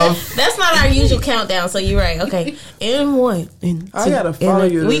That's not our usual countdown, so you're right. Okay. And one. And two, I gotta follow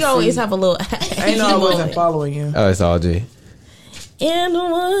you. We always have a little. I know I wasn't following you. Oh, it's all G. And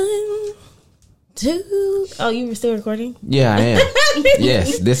 1, 2. Oh, you were still recording? Yeah, I am.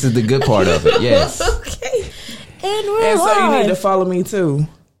 Yes, this is the good part of it. Yes. Okay. And we're And so you live. need to follow me too.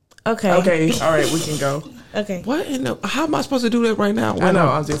 Okay. Okay. All right. We can go. Okay. What? How am I supposed to do that right now? I know.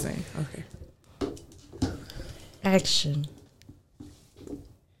 I'm just saying. Okay. Action.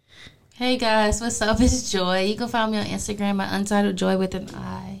 Hey guys, what's up? It's Joy. You can find me on Instagram at Untitled Joy with an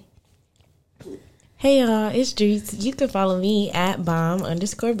I. Hey y'all, it's Drees. You can follow me at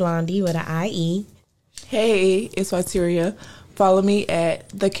bomb_blondie with an IE. Hey, it's Wateria. Follow me at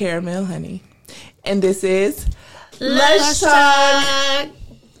the Caramel Honey. And this is Lush Talk.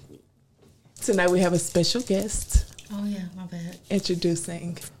 Tonight we have a special guest Oh yeah, my bad.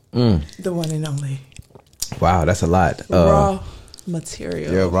 introducing the one and only Wow, that's a lot. Raw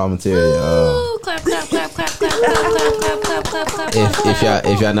Material. Yeah, raw material. Ooh, clap, clap, clap, clap, clap, clap, clap, clap, clap, clap, clap.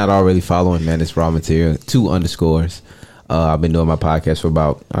 If y'all not already following, man, it's raw material. 2 underscores. I've been doing my podcast for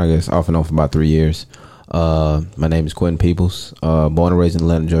about, I guess, off and on for about 3 years. My name is Quentin Peoples. Born and raised in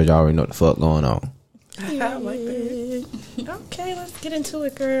Atlanta, Georgia. I already know what the fuck going on. I like that. Okay, let's get into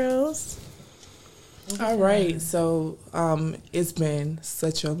it, girls. All right. So it's been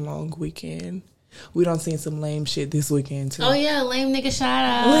such a long weekend. We done seen some lame shit this weekend too. Oh yeah, lame nigga shout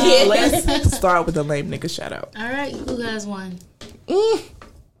out. So let's start with the lame nigga shout out. All right, who has one?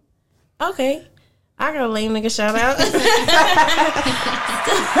 Okay. I got a lame nigga shout out.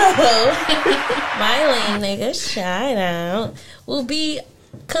 My lame nigga shout out will be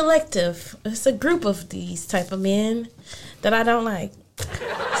collective. It's a group of these type of men that I don't like.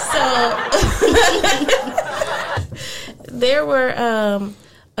 So there were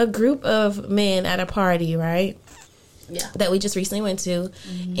a group of men at a party, right? Yeah. That we just recently went to,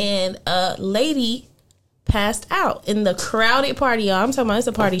 and a lady passed out in the crowded party, y'all. I'm talking about it's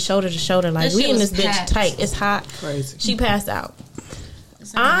a party shoulder to shoulder, like That we shit in was this bitch packed. tight. It's hot. Crazy. She passed out.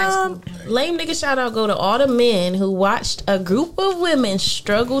 It's like a high school party. Lame nigga shout out go to all the men who watched a group of women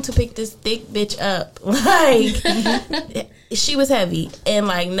struggle to pick this thick bitch up. Like she was heavy, and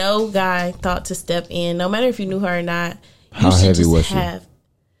like no guy thought to step in, no matter if you knew her or not. You How should heavy just was she? have.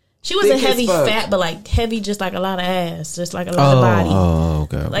 She wasn't Thick as heavy fuck. fat, but like heavy, just like a lot of ass, just like a lot of body. Oh,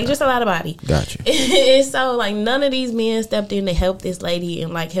 okay. Like just a lot of body. Gotcha. And so like none of these men stepped in to help this lady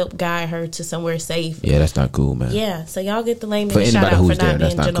and like help guide her to somewhere safe. Yeah, that's not cool, man. Yeah, so y'all get the lame For nigga shout anybody out who's for not there,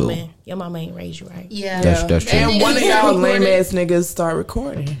 that's being not gentlemen. cool. Your mama ain't raised you right. Yeah. That's true. And one of y'all lame Recorded. ass niggas start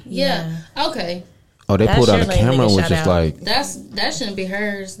recording. Yeah. Okay. Oh, they That's pulled out your a lame camera nigga and was shout just out. like, That shouldn't be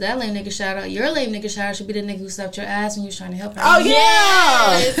hers. That lame nigga shout out. Your lame nigga shout out should be the nigga who slapped your ass when you was trying to help her. Oh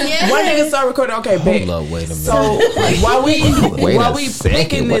yeah. Yes. One nigga start recording. Okay, babe. hold up, wait a minute. So while Wait while a we second,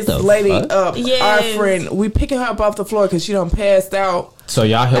 picking what this the lady fuck? up, Yes. our friend, we picking her up off the floor because she done passed out. So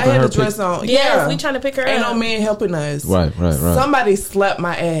y'all I helping had her the dress pick? on. Yes, Yeah, we trying to pick her Ain't up. no man helping us. Right. Somebody slapped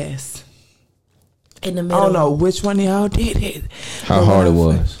my ass. In the I middle. don't know which one of y'all did it. How hard it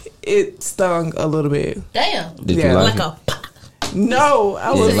was? It stung a little bit. Damn. Did Yeah. you like Like it? a No,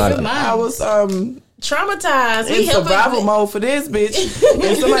 I Yeah, was like- I was traumatized. in We helping. survival mode for this bitch.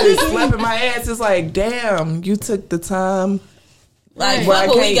 And somebody slapping my ass. It's like, damn, you took the time. Like Where I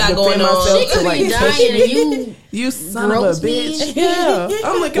fuck what we can't got going defend on. myself. She could like, be dying and you You son of a Groped me? bitch. Yeah.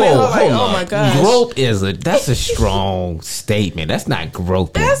 I'm looking at her like, oh my gosh. Grope that's a strong statement. That's not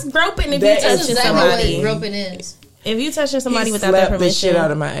groping. That's groping if That you is touching That's exactly what somebody. groping is. If you touching somebody He without their slapped the permission. shit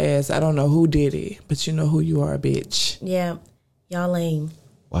out of my ass. I don't know who did it, but you know who you are, bitch. Yeah, y'all lame.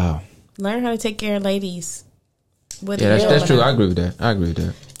 Wow. Learn how to take care of ladies. With Yeah, that's true. I agree with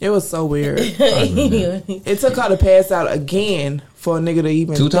that. It was so weird. Yeah, It took her to pass out again for a nigga to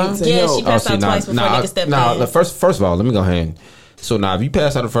even 2 think times? to she help. passed out twice before nigga stepped in. First of all, let me go ahead. So now, if you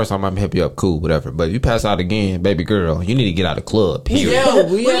pass out the first time, I'm gonna help you up, cool, whatever. But if you pass out again, baby girl, you need to get out of the club. Period. Yeah,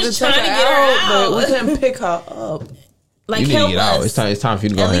 we had to was take trying her to get her out, but we out. couldn't pick her up. like You need to help get out. us. It's time for you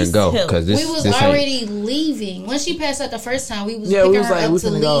to go At ahead and least go help. because this. We was this ain't- already leaving. When she passed out the first time, we was Yeah, picking we was her like, up we to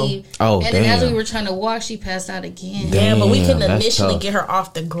finna go. leave. Oh, and then as damn. we were trying to walk, she passed out again. Yeah, but we Damn, couldn't that's initially tough. get her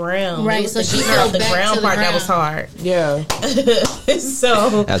off the ground. Right, It was so the she getting her fell off the back to ground the part that was ground. hard. Yeah.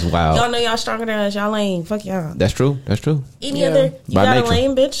 So That's wild. y'all know y'all stronger than us. Y'all ain't. Fuck y'all. That's true. Any Yeah. other? You By got nature. a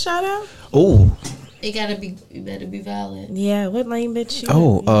lame bitch shout out? Oh, It better be valid. Yeah. What lame bitch?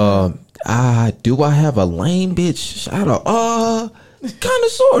 do I have a lame bitch shout out? Kind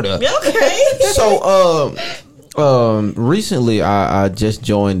of, sorta. Okay. So, recently I just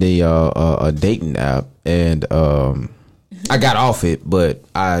joined a dating app and I got off it, but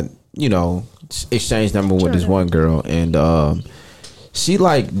I exchanged number with this one girl and she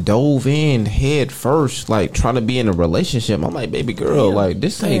like dove in head first, like trying to be in a relationship. I'm like, baby girl, like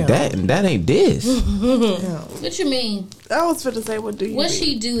this ain't that and that ain't this. What you mean? I was finna say, what do you? What mean?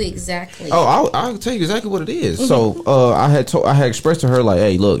 she do exactly? Oh, I'll tell you exactly what it is. So I had expressed to her like,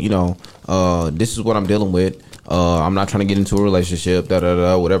 hey, look, you know, this is what I'm dealing with. I'm not trying to get into a relationship,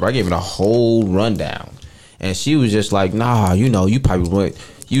 whatever. I gave it a whole rundown, and she was just like, nah, you know, you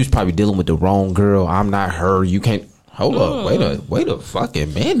was probably dealing with the wrong girl. I'm not her. You can't. Hold up, wait a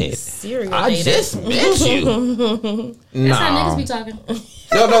fucking minute. I just met you. That's how niggas be talking.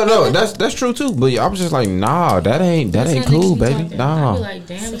 No, that's true too. But I was just like, nah, that ain't cool, baby. Talking. Nah. I be like,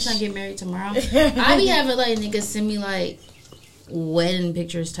 damn, we trying to get married tomorrow. I be having like niggas send me like wedding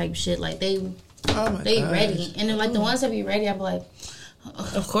pictures type shit. Like they ready, and then like the ones that be ready, I be like,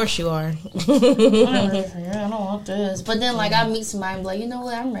 of course you are. I don't want this. But then like I meet somebody and be like, you know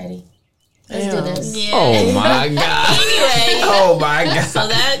what, I'm ready. Let's do this. Yeah. Oh my god. Anyway. Oh my god. So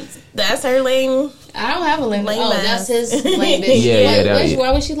that's her lame. I don't have a lame. Lame Oh, ass. that's his lame bitch. Yeah,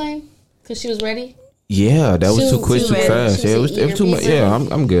 Why was she lame? Because she was ready. Yeah, that was She too was quick, too too ready. fast. She Yeah, was it was too much. eager, Yeah,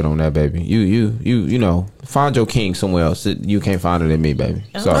 I'm good on that, baby. You know, find your king somewhere else. You can't find it in me, baby.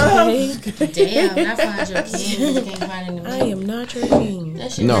 Sorry. Okay. Damn, I find your king. You can't find it in I me. am not your king.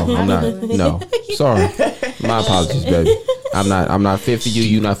 That shit No, I'm not. No, sorry. My apologies, baby. I'm not fit for you.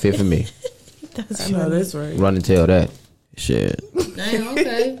 You not fit for me. That's I know that's right. Run and tell that. Shit. Damn,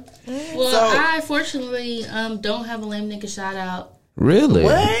 okay. Well, I fortunately don't have a lame nigga shout out. Really?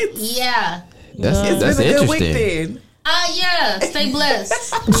 What? Yeah. That's Been a good week interesting. then. Yeah. Stay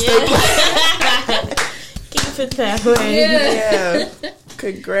blessed. Keep it that way. Yeah.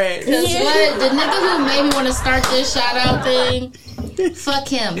 Congrats. Cause what the nigga who made me want to start this shout out thing, fuck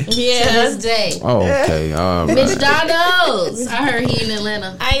him. Yeah. To this day. Oh, okay. Mitch Donalds. I heard he in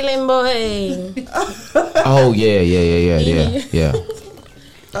Atlanta. Island boy. Oh yeah.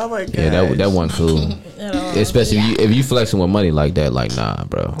 Oh my god. Yeah, that wasn't cool. Especially if you flexing with money like that, like nah,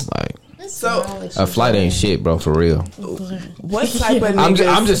 bro. Like So a flight ain't shit, bro. For real. what type of I'm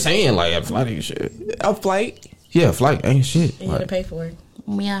niggas? just saying, like a flight ain't shit. A flight? Yeah, a flight ain't shit. You gotta Like, pay for it.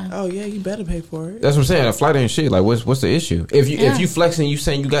 Yeah. Oh yeah, you better pay for it. that's what I'm saying. A flight ain't shit. Like what's the issue? If you flexing, you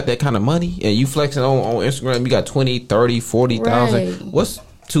saying you got that kind of money, and you flexing on Instagram, you got 20, 30, 40,000. Right. What's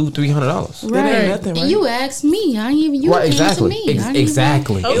 $200-$300? That ain't nothing, right? And you asked me. I ain't even you Right, came exactly. to me. I didn't even-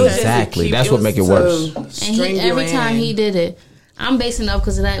 Exactly. Okay. Exactly. That's what make it worse. And he, every time he did it, I'm basing it up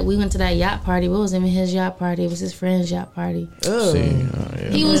because of that. We went to that yacht party. What was even his yacht party? It was his friend's yacht party.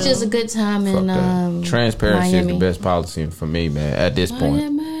 He was just a good time in Transparency Miami. is the best policy for me, man. At this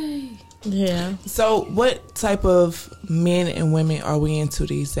point, Miami. Yeah. So, what type of men and women are we into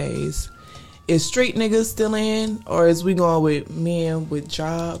these days? Is street niggas still in, or is we going with men with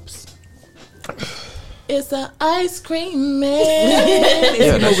jobs? It's an ice cream man.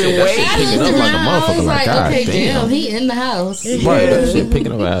 yeah, that shit picking up like a I motherfucker. was Like, like, God okay, damn. damn, he in the house. Right, that shit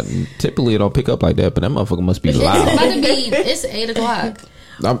picking up. Typically, it don't pick up like that, but that motherfucker must be It's loud. about to be. It's 8:00.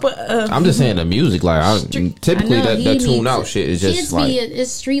 I'm just saying the music. Like, typically I know, that he tune needs out it. shit is just Kids like.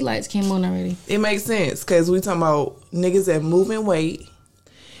 his street lights came on already. It makes sense because we talking about niggas that moving weight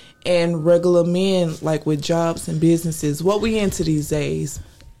and regular men like with jobs and businesses. What we into these days?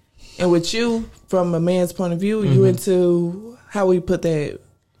 And with you, from a man's point of view, you into how we put that.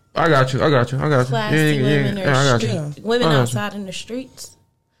 I got you. Classy women I or got you. street women I got you. outside in the streets.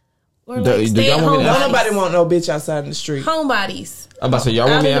 Or Do like y'all stay at want me home to Don't ask- nobody want no bitch outside in the street. homebodies. I'm about to say, y'all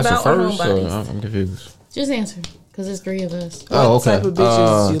want me to Out and answer about or first? Or, homebodies? I'm confused. Just answer, because it's 3 of us. Oh, What okay. type of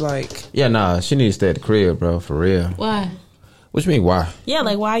bitches you like? Yeah, nah, she needs to stay at the crib, bro, for real. Why? What you mean, why? Yeah,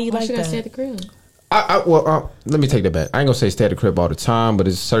 like why you Why like should I stay that? at the crib? Let me take that back. I ain't gonna say stay at the crib all the time, but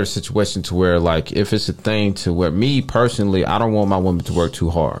it's a certain situation to where, like, if it's a thing to where me personally, I don't want my woman to work too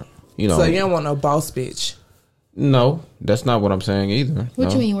hard. You know, So you don't want no boss bitch. no, that's not what I'm saying either. What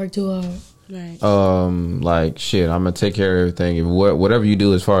no. you mean work too hard? Right. Like shit, I'm gonna take care of everything. If whatever you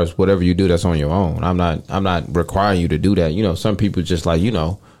do, as far as whatever you do, that's on your own. I'm not requiring you to do that. You know, some people just like, you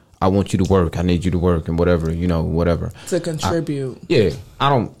know, I want you to work. I need you to work and whatever. You know, whatever. To contribute. I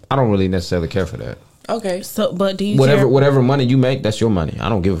don't really necessarily care for that. Okay. So, but do you Whatever money you make, that's your money. I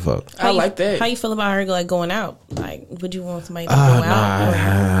don't give a fuck. I like that. How you feel about her like going out? Like, would you want somebody to go Nah, out?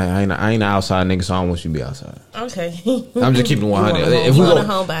 I ain't an outside nigga, so I don't want you to be outside. Okay. I'm just keeping it 100. If we want a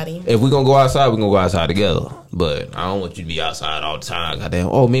homebody. If we're going to go outside, we're going to go outside together. But I don't want you to be outside all the time.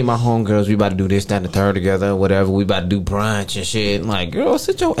 Goddamn, me and my homegirls, we about to do this, that, and the third together, whatever. We about to do brunch and shit. Like, girl,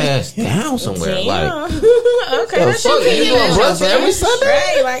 sit your ass down somewhere. Damn. Like, okay, that's fuck, you doing brunch every Sunday?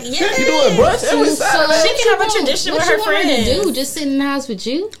 Right, like, yeah. You doing brunch every Sunday? She can have a tradition with her friends. What you want her to do? Just sit in the house with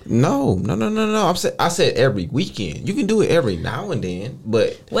you? No. I said every weekend. You can do it every now and then,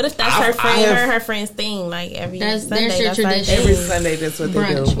 but what if that's her friend, her friend's thing? Like every Sunday, that's your tradition. Every Sunday, that's what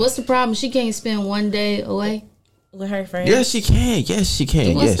Brunch. they do. What's the problem? She can't spend one day away with her friends. Yes, she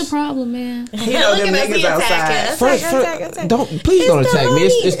can. What's the problem, man? You know them niggas outside. Attack. Please don't attack me.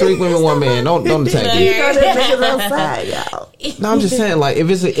 It's 3 women, 1 man. Don't attack me. You know them niggas outside, y'all. No, I'm just saying, like, if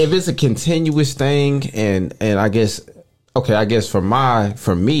it's a continuous thing, and I guess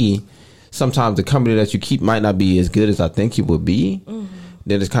for me, sometimes the company that you keep might not be as good as I think it would be. Mm-hmm.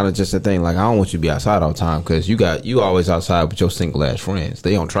 Then it's kind of just a thing. Like, I don't want you to be outside all the time because you always outside with your single ass friends.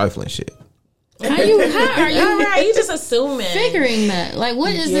 They on trifling shit. How are you? You just assuming, figuring that? Like,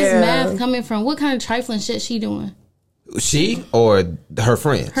 what is this math coming from? What kind of trifling shit she doing? She or her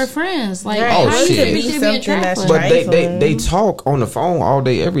friends? Her friends. Like, right. how shit. could be something that's but they talk on the phone all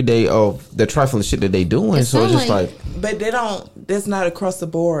day, every day of the trifling shit that they doing. So it's just like, but they don't. That's not across the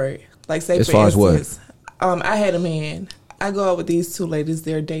board. Like, say as for far instance, as what? I had a man. I go out with these 2 ladies.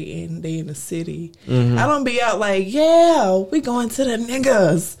 They're dating. They in the city. Mm-hmm. I don't be out like, yeah, we going to the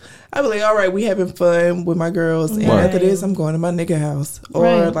niggas. I be like, all right, we having fun with my girls, and after this, I'm going to my nigga house,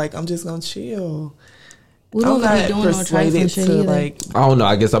 or like I'm just gonna chill. We don't be doing no trifling shit either. Like, I don't know.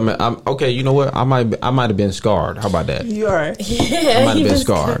 I guess I'm okay. You know what? I might have been scarred. How about that? You are. Yeah, I might have been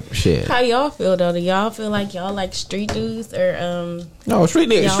scarred. Shit. How y'all feel though? Do y'all feel like y'all like street dudes or No, street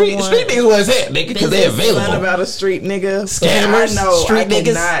niggas. Street niggas was it, nigga, because they're available. Not about a street nigga. Scammers. I know. Street I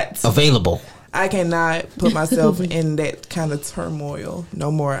niggas cannot. available. I cannot put myself in that kind of turmoil no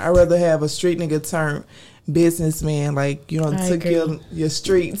more. I'd rather have a street nigga turn businessman. Like, you know, took your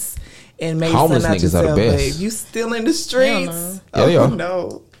streets and made homeless something out niggas are the yourself, best. babe. You still in the streets? Yeah, they are.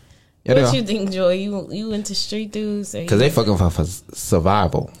 No. Yeah, what you think, Joy? You into street dudes? Because they fucking for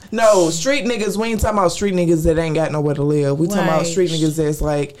survival. No, street niggas. We ain't talking about street niggas that ain't got nowhere to live. We talking about street niggas that's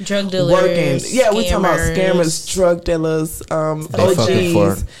like drug dealers, working. Yeah, we talking about scammers, drug dealers,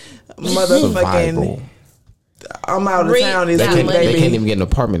 OGs, motherfucking. I'm out of town. They can't even get an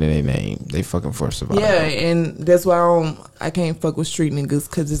apartment in their name. They fucking for survival. Yeah, and that's why I can't fuck with street niggas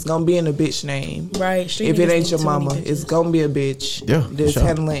because it's gonna be in a bitch name. Right. If it ain't your mama, it's gonna be a bitch. Yeah, that's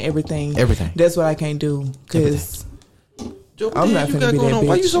handling everything. That's what I can't do because I'm not gonna be that bitch.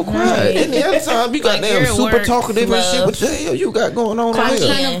 Why you so quiet? Any other time you got damn super talkative and shit. What the hell you got going on? I'm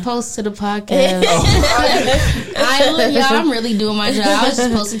trying to post to the podcast. I'm really doing my job. I was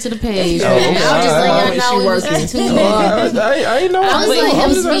just posting to the page. I was just letting y'all know it was 2 minutes. I know. I was letting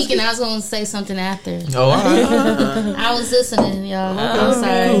him speak, and I was going to say something after. Oh, all right. I was listening, y'all. I'm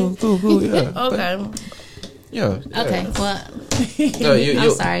sorry. Cool, yeah. Okay. Yeah. Okay. Well,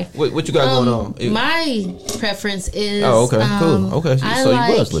 I'm sorry. What you got going on? My preference is. Oh, okay. Cool. Okay. So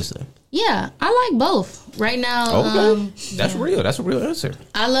you was listening. Yeah, I like both. Right now, okay. That's real. That's a real answer.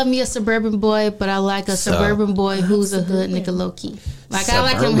 I love me a suburban boy, but I like a suburban boy who's a hood nigga low key. Like I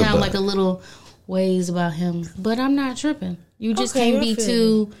like him have like a little ways about him, but I'm not tripping. You just can't be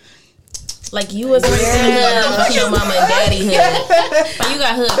too. Like you was raised in the hood with your mama and daddy hood. But you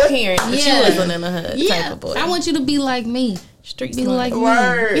got hood parents, but you wasn't in the hood type of boy. I want you to be like me. Street be like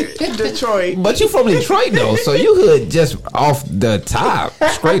me. Detroit. But you from Detroit though, so you hood just off the top,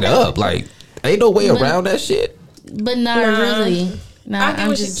 straight up. Like ain't no way around that shit. But not really. Nah,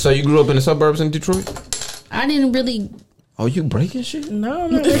 I'm just. So you grew up in the suburbs in Detroit? I didn't really. Oh, you breaking shit? No,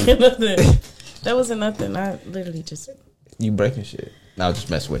 I'm not breaking nothing. That wasn't nothing. I literally just. You breaking shit? I'll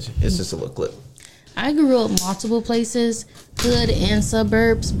just mess with you. It's just a little clip. I grew up multiple places, hood and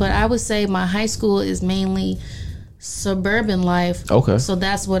suburbs, but I would say my high school is mainly suburban life. Okay. So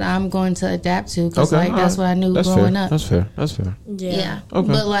that's what I'm going to adapt to because that's what I knew growing up. That's fair. That's fair. Yeah. Okay.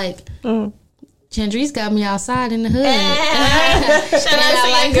 But like, Chandri's got me outside in the hood. Shout out to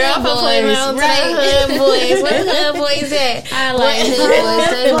your girl for putting me on to the hood boys. Where the hood boys at? I like hood boys.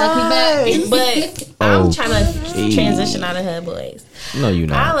 They like me back. But I'm trying to transition out of hood boys. No, you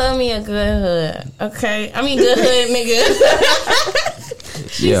not. I love me a good hood. Okay, I mean good hood nigga.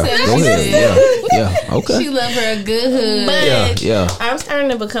 Yeah, go ahead. Yeah. Okay. She love her a good hood. But yeah. I'm starting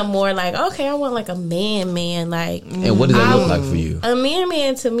to become more like, okay, I want like a man. Like, and what does that look like for you? A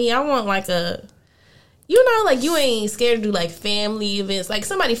man to me, I want like a. You know, like you ain't scared to do like family events, like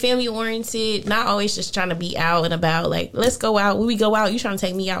somebody family oriented, not always just trying to be out and about. Like, let's go out. When we go out, you trying to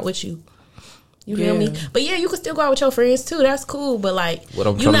take me out with you. You feel me? But yeah, you can still go out with your friends too. That's cool. But like,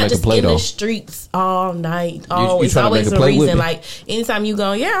 you're not just in the streets all night. It's always a reason. Like, anytime you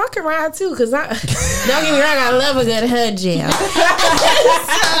go, yeah, I can ride too. Cause don't get me wrong, I love a good hood jam. So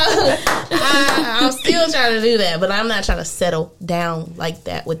I'm still trying to do that, but I'm not trying to settle down like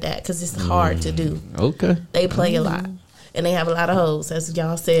that with that because it's hard to do. Okay, they play a lot. And they have a lot of hoes, as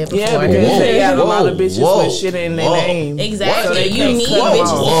y'all said before. Yeah, because they got a lot of bitches with shit in their name. Exactly. So you need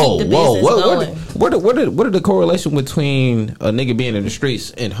bitches to keep the business going. What are the correlation between a nigga being in the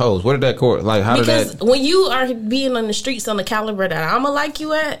streets and hoes? What did that correlate? Like, how because did that? When you are being on the streets on the caliber that I'ma like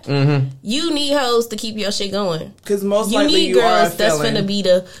you at, you need hoes to keep your shit going. Because most likely you need girls that's finna be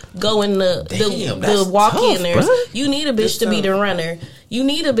the go in the walk inners. You need a bitch to be the runner. You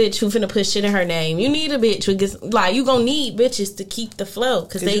need a bitch who finna put shit in her name. You need a bitch who gets like you gonna need bitches to keep the flow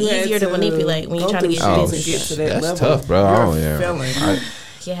because they easier to manipulate when you try to get your business. To that that's level. Tough, bro. I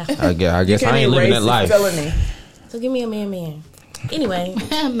guess I ain't living that life. Felony. So give me a man. Anyway,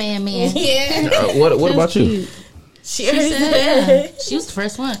 man. Yeah. What about you? She said she was the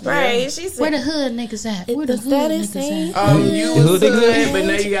first one. Right. She said, where the hood niggas at? Where the hood niggas at? You was hood, but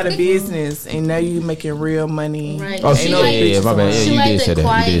now you got a business and now you making real money. Right. Oh, yeah, my bad. She like the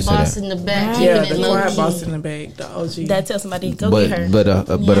quiet boss in the back. Yeah, the quiet boss in the back. The OG. That tells somebody go get her. But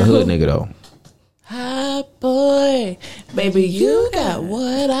a hood nigga though. Hot boy, baby, you got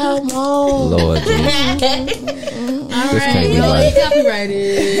what I want. Lord, all right,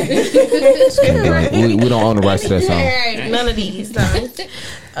 copyrighted. We don't own the rights to that song. Right, none of these songs.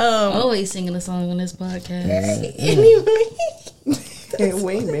 Always singing a song on this podcast. Anyway,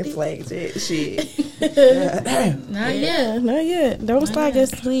 we ain't been flagged yet. Shit. Not yet. Don't flag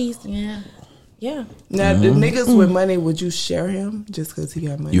us, please. Yeah. Now, the niggas with money, would you share him just because he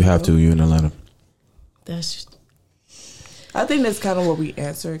got money? You have to. You in Atlanta. I think that's kind of what we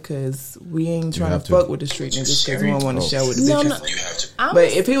answer because we ain't trying to fuck with the street niggas because we don't want to share with the bitches. No, you have to.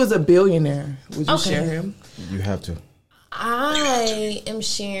 But if he was a billionaire, would you share him? You have to. I am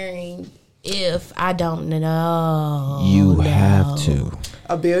sharing if I don't know. You have to.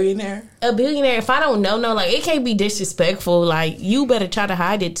 A billionaire? If I don't know, like it can't be disrespectful. Like you better try to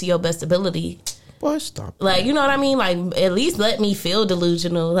hide it to your best ability. Boy, stop. Like you know what I mean? Like at least let me feel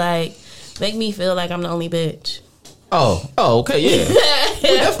delusional. Like make me feel like I'm the only bitch. Oh, okay, yeah. we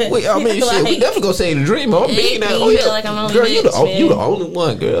definitely gonna say the dream. I'm being that. Oh yeah, like I'm the only girl, bitch, you the only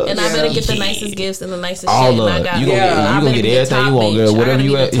one, girl. And I better get the nicest gifts and the nicest all shit. All of it. You gonna get everything you want, girl. Whatever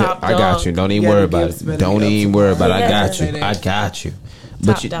you at, I got you. Don't even worry about it. Don't even worry about it. I got you.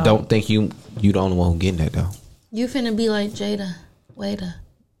 But you don't think you the only one who getting that though. You finna be like Jada, Waiter.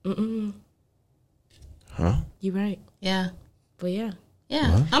 Huh? You right. Yeah. But yeah.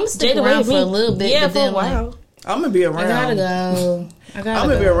 Yeah. I'm gonna stick around for a little bit. Yeah, for a while. I'm gonna be around. I gotta go. I'm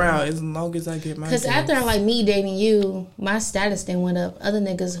gonna be around as long as I get my. Because after like me dating you, my status then went up. Other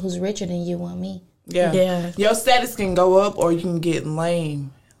niggas who's richer than you want me. Yeah. Your status can go up or you can get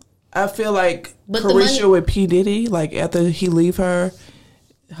lame. I feel like Carisha with P Diddy, like after he leave her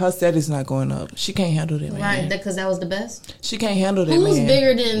status not going up. She can't handle that, man. Right, because that was the best. She can't handle that, Who's man.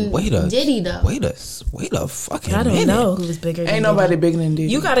 bigger than Diddy, though? Wait a fucking I don't minute. know who's bigger than Ain't nobody bigger than Diddy.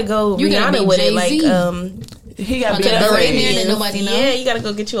 You gotta go Rihanna with it. Like, he got to be that nobody knows. Yeah, you gotta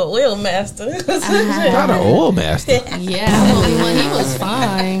go get you an oil master. Not an oil master. Yeah, I'm the only one. He was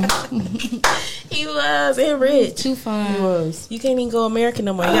fine. He was and rich. Too fine. He was. You can't even go American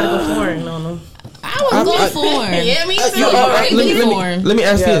no more. You gotta go foreign on him. I was going foreign. Yeah, me too. Let me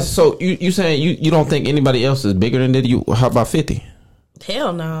ask this. So you saying you don't think anybody else is bigger than Diddy? How about 50?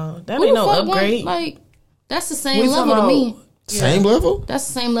 Hell no. That ain't no upgrade. Like that's the same level to me. Same level? That's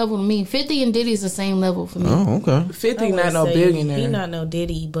the same level to me. 50 and Diddy's the same level for me. Oh, okay. 50 not no billionaire. He not no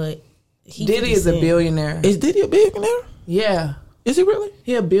Diddy, but Diddy is a billionaire. Is Diddy a billionaire? Yeah. Is he really?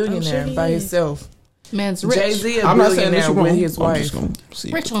 He a billionaire by himself. Man's rich. Jay-Z a billionaire with his wife.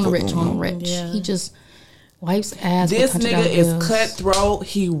 Rich on the rich on the rich. Yeah. He just wipes ass. This nigga is cutthroat.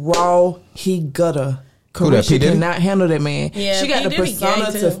 He raw. He gutter. Carisha cannot handle that man. Yeah, she got the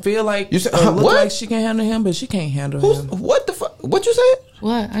persona to feel like look like she can handle him, but she can't handle him. What the fuck? What you said?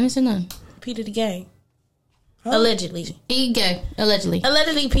 What? I didn't say nothing. P Diddy gay. Huh? Allegedly. He gay. Allegedly,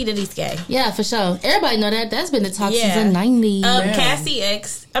 P Diddy's gay. Yeah, for sure. Everybody know that. That's been the talk since the 90s. Cassie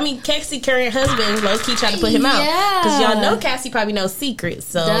current husband, low key tried to put him out. Because y'all know Cassie probably knows secrets.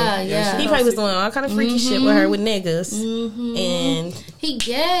 So he probably was doing all kind of freaky shit with her with niggas. And he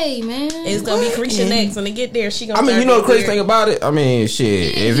gay, man. It's gonna be Carisha next. When they get there, she gonna you know the crazy thing about it? I mean,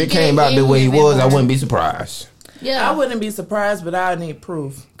 shit. If it came out the way he was, I wouldn't be surprised. Yeah. I wouldn't be surprised, but I need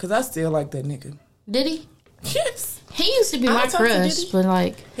proof. Because I still like that nigga. Did he? Yes. He used to be my crush, but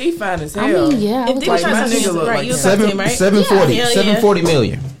like he fine as hell. I mean, yeah, if like my nigga look like 740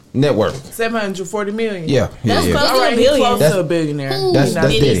 million net worth. 740 million. Yeah, that's yeah. close All right, to a billion. Close to a billionaire. That's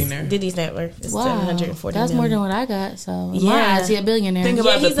Diddy. Diddy's net worth is 740 that's million. more than what I got. So yeah, is he a billionaire? Think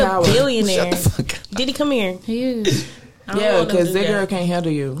about he's the power. a billionaire. Shut the fuck up. Diddy, come here. He is. Yeah, because that girl can't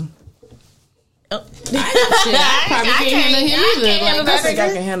handle you. Oh. Shit, I probably can't handle him either. I think I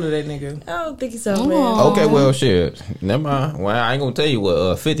can handle that nigga. I don't think so, man. Okay, well, shit. Never mind. Well, I ain't gonna tell you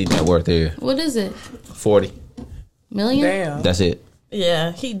what 50 net worth is. What is it? 40 million. Damn. That's it.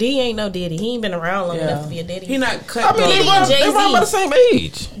 Yeah, D ain't no Diddy. He ain't been around long enough to be a Diddy. He not cut. I mean, Diddy they're and Jay-Z. about the same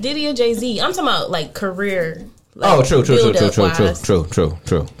age. Diddy or Jay-Z. I'm talking about like career. Like, True.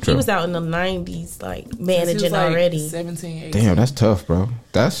 True. He was out in the 90s, like managing like already. 17, 18. Damn, that's tough, bro.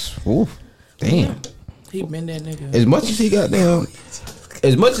 That's damn. He been that nigga. As much as he got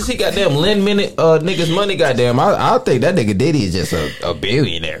damn lend minute niggas money, goddamn, I think that nigga Diddy is just a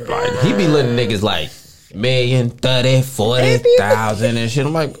billionaire. Like he be lending niggas like million, 30, 40,000 and shit.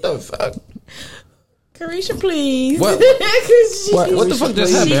 I'm like, what the fuck? Carisha, please. What the fuck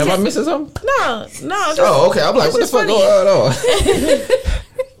just happened? Am I missing something? No. Oh, okay. I'm like, what the fuck going on?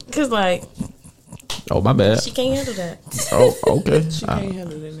 Because like, oh, my bad. she can't handle that. Oh, okay. She can't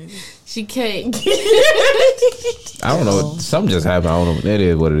handle that nigga. She can't. I don't know. Something just happened. I don't know. That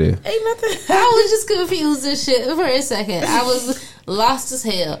is what it is. Ain't nothing. I was just confused and shit for a second. I was lost as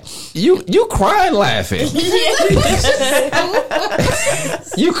hell. You crying laughing.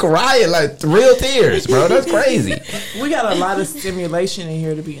 You crying like real tears, bro. That's crazy. We got a lot of stimulation in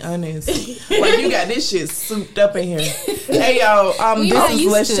here, to be honest. Like you got this shit souped up in here. Hey y'all, this is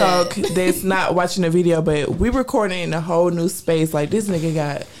Lush Talk. That's not watching the video, but we recording in a whole new space. Like this nigga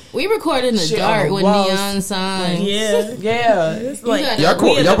got. We recorded in the shit dark with walls. neon signs. Yeah. It's like y'all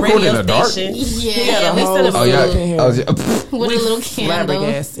recording in the dark. Yeah, we set up with a little candle.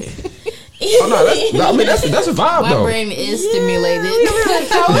 Flabbergasted. I mean that's a vibe My though. brain is stimulated.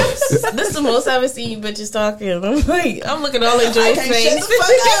 This is the most I've ever seen you bitches talking. I'm looking all in Joy's face. Shut the fuck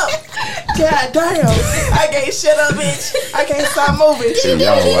up. God damn. I can't shut up, bitch. I can't stop moving.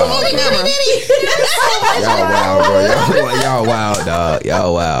 Y'all wild. On camera. Y'all wild, bro. Y'all wild, dog.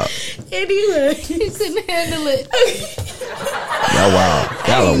 Y'all wild. Anyway, You couldn't handle it. Y'all wild.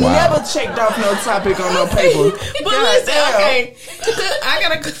 Y'all are wild. Never checked off no topic on no paper. but listen, okay. I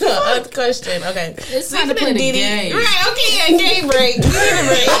got a question. Okay, It's time to play the game. Right? Okay, yeah, game break. We need a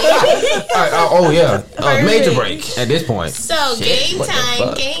break. All right, oh yeah, major break at this point. So Shit,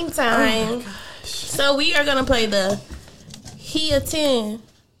 game time. So we are gonna play the he a 10,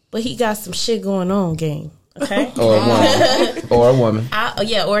 but he got some shit going on game. Okay, Or a woman.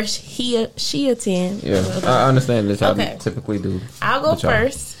 or she a 10. Yeah, I understand this. Okay. I typically do. I'll go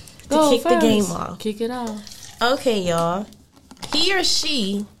first to kick the game off. Kick it off. Okay, y'all. He or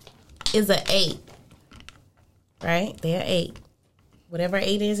she is a 8. Right? They're 8. Whatever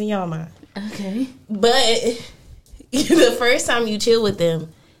 8 is in y'all mind. Okay. But the first time you chill with them,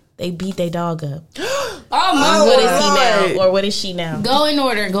 they beat their dog up. Oh my What God. is he now? Or what is she now? Go in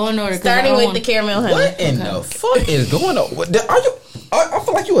order. Starting with the caramel honey. What in the fuck is going on? What, are you? I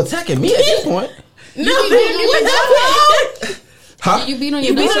feel like you attacking me at this point. No, Huh? You beat on you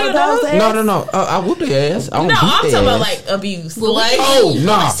your beat dog? your dog's ass? No. I whooped their ass. I don't No, beat I'm their talking about ass. like abuse. Well, Like, Oh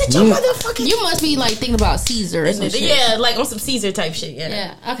nah. sit your motherfucking. You must be like thinking about Caesar or some shit. Yeah, like on some Caesar type shit. Yeah.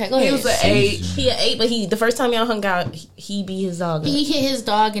 Yeah. Okay, go ahead. He was an 8. He an 8, but the first time y'all hung out, he beat his dog up. He hit his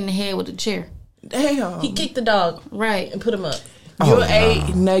dog in the head with a chair. Damn. He kicked the dog Right. and put him up. You're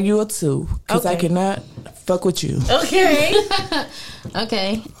 8, now you're 2. Because I Okay. cannot fuck with you. Okay.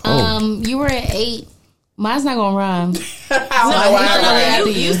 Okay. You were at 8. Mine's not gonna rhyme. No, after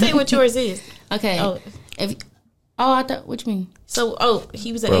you you. say what yours is. Okay. Oh. I thought. What you mean? So,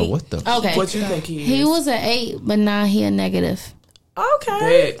 he was an Bro, 8. what the? Okay. What you think he is? He was an 8, but now he a negative.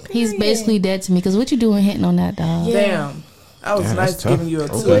 Okay. Bet. He's basically dead to me. Because what you doing hitting on that dog? Yeah. Damn. I was Damn, nice that's tough. giving you a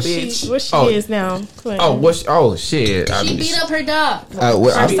 2, Okay. bitch. What she is now. Quentin. Oh shit. She beat up her dog.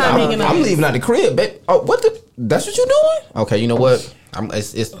 First time hanging I'm out. leaving out the crib, babe. Oh, what the? That's what you doing? Okay, you know what?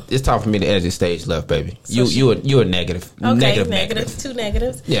 It's time for me to exit stage left, baby. You a negative. Okay, Negative. 2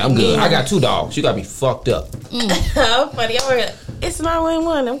 negatives. Yeah, I'm good. I got 2 dogs. You got me fucked up. How funny. Y'all were, it's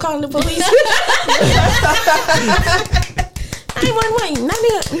 911. I'm calling the police. 911. 911.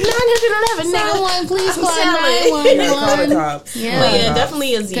 Nigga. Someone please call selling. Call the 911. cops. But Yeah. yeah,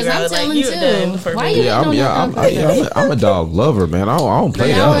 definitely a 0. Because I'm Like, telling you're too. done for Why me. you- Yeah, I'm a dog lover, man. I don't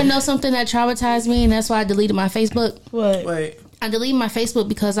play Y'all want to that. know something that traumatized me, and that's why I deleted my Facebook. What? Wait. I deleted my Facebook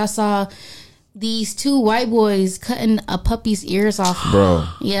because I saw these 2 white boys cutting a puppy's ears off. Bro.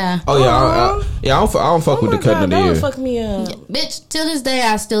 Yeah. Oh yeah. I don't fuck with the cutting of the ears. Fuck me up. Yeah, bitch, till this day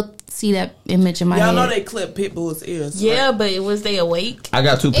I still see that image in my head. Y'all know they clip pit bulls' ears. Yeah, right? But was they awake? I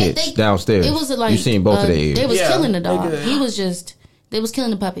got 2 pits downstairs. It was like you seen both of their ears. They was killing the dog. They was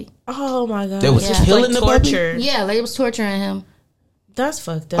killing the puppy. Oh my god. They was killing the torture. puppy? Yeah, they was torturing him. That's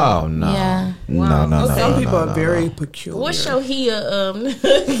fucked up. Oh no. Yeah. Wow. No. Some people are very peculiar. What show he or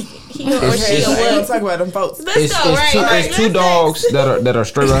she don't talk about them folks. It's 2 dogs that are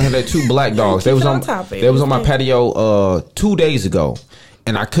straight around here. They're 2 black dogs. They was on my patio 2 days ago,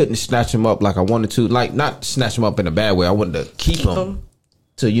 and I couldn't snatch them up like I wanted to. Like not snatch them up in a bad way. I wanted to keep them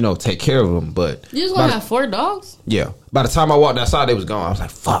to take care of them. But you was gonna have 4 dogs? Yeah. By the time I walked outside, they was gone. I was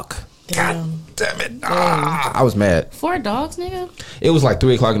like, "Fuck." God damn it. I was mad. 4 dogs, nigga? It was like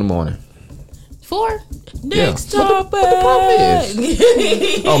 3:00 in the morning. 4? Next What topic. the problem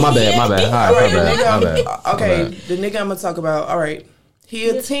is? Oh, my bad. All right, my bad. Okay, the nigga I'm going to talk about, all right. He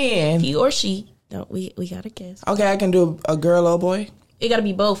a 10. He or she. No, we got to guess. Okay, I can do a girl or boy. It got to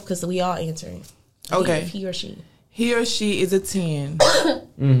be both because we all answering. Okay. He or she. He or she is a 10.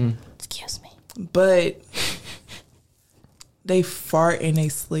 Excuse me. But they fart and they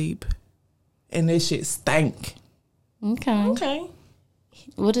sleep. And this shit stank. Okay.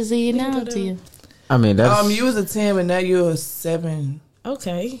 What is he now to you? I mean, that's... you was a 10, but now you're a 7.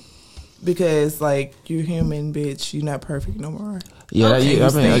 Okay. Because, like, you're human, bitch. You're not perfect no more. Yeah,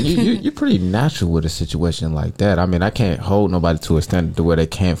 you're pretty natural with a situation like that. I mean, I can't hold nobody to a standard to where they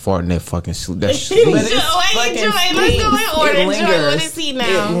can't fart and they fucking sleep. That's sleep. Let's go in order. Joy, what is he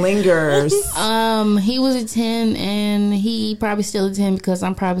now? It lingers. He was a 10, and he probably still a 10 because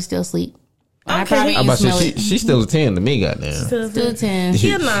I'm probably still asleep. Okay. I'm about to say, she's still a 10 to me, goddamn. Still a 10. She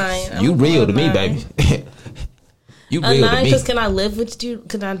a 9. You real to me, baby. You real to me. A 9 because can I live with you?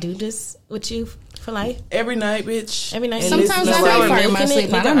 Can I do this with you for life? Every night, bitch. Every night. Sometimes I do fart in my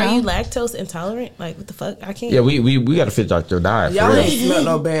sleep. I don't know. Are you lactose intolerant? Like, what the fuck? I can't. Yeah, we got to figure out your diet. Y'all ain't smell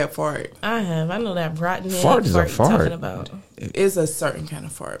no bad fart. I have. I know that rotten fart is a fart. Talking about. It's a certain kind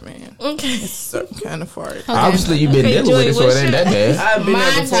of fart, man. Okay. It's a certain kind of fart. Okay. Obviously, you've been dealing with it, so it ain't that bad. I've been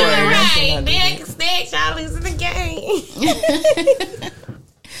there before. Right. Next, y'all losing the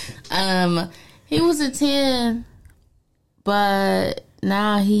game. He was a 10, but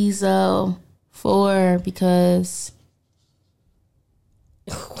now he's a 4 because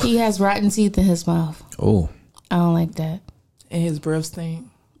he has rotten teeth in his mouth. Oh. I don't like that. And his breath stink.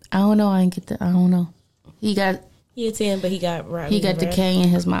 I don't know. I don't know. He a 10, but he got rotten. He got decay in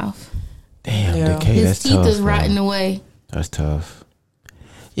his mouth. Damn, decay. His that's teeth tough, is rotting away. That's tough.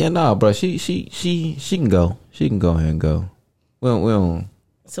 Yeah, no, bro. She can go. She can go ahead and go. We don't.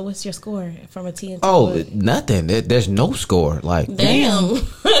 So what's your score from a 10? Nothing. There's no score. Like damn.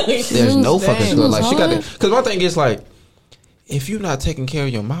 There's no fucking score. Like she got it. Because my thing is like, if you're not taking care of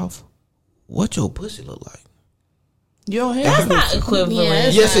your mouth, what your pussy look like? You don't have That's not equivalent. Yeah,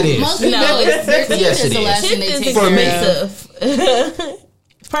 yes, it is. Most people, yes, it is. For me.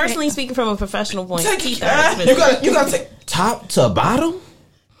 Personally speaking, from a professional point, you gotta take top to bottom.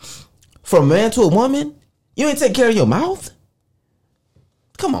 From a man to a woman, you ain't take care of your mouth.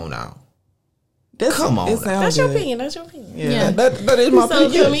 Come on now. Come on. That's your opinion. That's your opinion. Yeah. That is my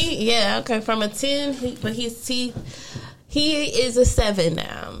opinion. So for me, yeah, okay. From a 10, but his teeth. He is a 7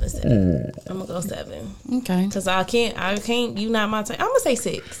 now. I'm gonna go 7. Okay. Cause I can't. You not my type. I'm gonna say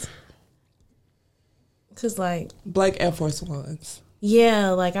 6. Cause like black Air Force Ones.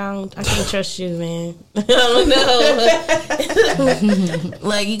 Yeah, like I can't trust you, man. I don't know.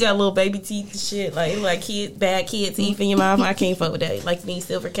 Like you got little baby teeth and shit. Like bad kid teeth in your mouth. I can't fuck with that. Like you need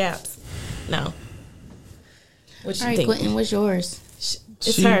silver caps. No. What you think? Quentin, what's yours?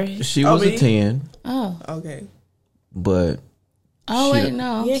 It's her. She was a 10. Oh. Okay. But wait,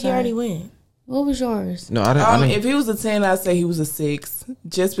 no. Yeah, he already went. What was yours? No, I didn't. If he was a 10, I'd say he was a 6.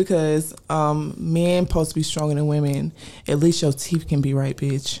 Just because men supposed to be stronger than women. At least your teeth can be right,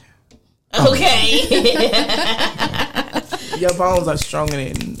 bitch. Okay. Your bones are stronger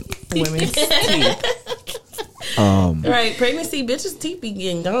than women's teeth. Right, pregnancy, bitches' teeth be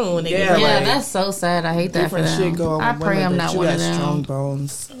getting gone when they get yeah, that's so sad. I hate that for them. Shit going I pray I'm not one of them. Strong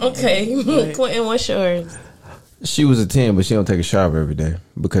bones. Okay, Quentin, what's yours? She was a 10, but she don't take a shower every day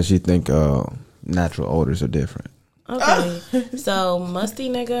because she think natural odors are different. Okay, so musty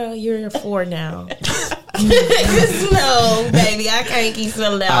nigga, you're a 4 now. No, baby, I can't keep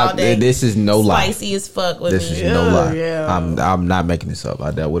smelling that all day. This is no lie. Spicy as fuck with this me. This is no lie. Yeah. I'm not making this up.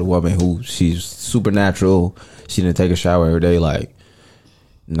 I dealt with a woman who she's supernatural. She didn't take a shower every day. Like,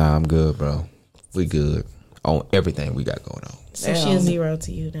 nah, I'm good, bro. We good on everything we got going on. So she a 0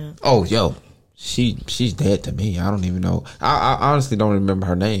 to you now. Oh, yo. She's dead to me. I don't even know. I honestly don't remember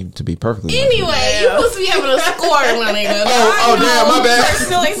her name, to be perfectly honest. Anyway, you supposed to be having a score, my nigga. Oh damn, my bad.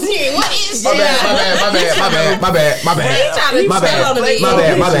 Personal experience. What is My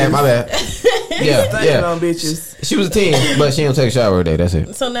bad. Yeah. On bitches. She was a 10, but she don't take a shower every day. That's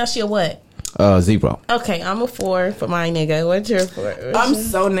it. So now she a what? 0. Okay, I'm a 4 for my nigga. What's your 4? I'm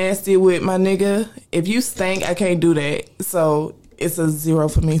so nasty with my nigga. If you stink, I can't do that. So it's a 0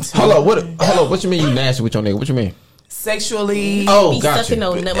 for me too. Hold on. What you mean you nasty with your nigga? What you mean? Sexually. Oh, gotcha. I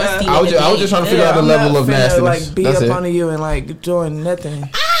was just trying to figure out the level of nastiness. Like be up under you and like doing nothing.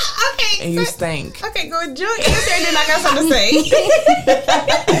 Okay. And you stink. Okay, go enjoy it. And then I got something to say.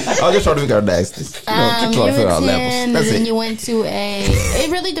 I was just trying to figure out nastiness. Trying to figure out levels. That's then it. you went to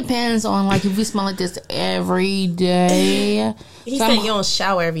it really depends on like if you smell like this every day. He said you don't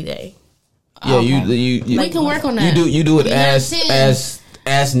shower every day. Yeah, okay. you we can work on that. You do it as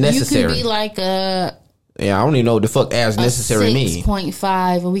necessary. You could be like a. Yeah, I don't even know what the fuck as necessary means.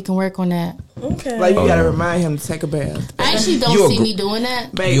 6.5, and we can work on that. Okay. Like you gotta remind him to take a bath. I actually don't see me doing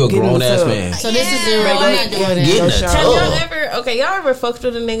that. Babe, you a grown ass man. So this is 0. I'm not doing that. Have y'all ever fucked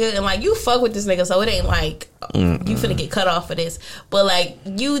with a nigga and like you fuck with this nigga, so it ain't like you finna get cut off for this, but like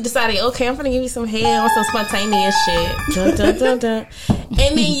you decided, okay, I'm finna give you some head on some spontaneous shit, dun, dun, dun, dun.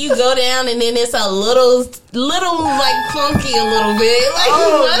 And then you go down and then it's a little like funky a little bit.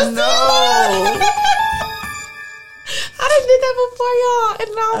 Like, no. I done did that before, y'all, and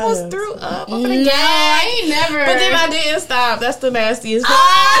I almost threw up. I ain't never. But then I didn't stop. That's the nastiest. Damn.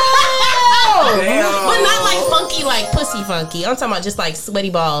 But not like funky, like pussy funky. I'm talking about just like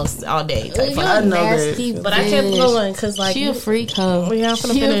sweaty balls all day type You're funky. I know nasty that. But I kept going because like she a freak hoe. Yeah, I'm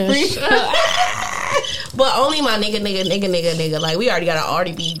finna finish. But only my nigga. Like we already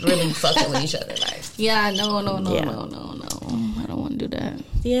gotta be really fucking with each other. Like yeah, no. I don't want to do that.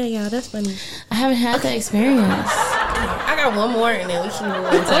 Yeah, that's funny. I haven't had that experience. I got one more and then we can move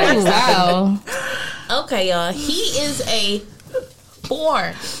on to the next wow. Okay, y'all. He is a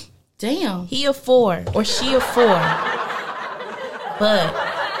 4. Damn. He a 4 or she a 4. But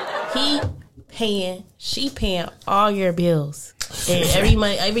she paying all your bills. And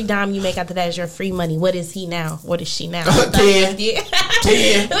every dime you make after that is your free money. What is he now? What is she now? 10. 10. He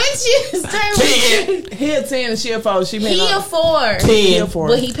a 10 and she a 4. He a 4. 10.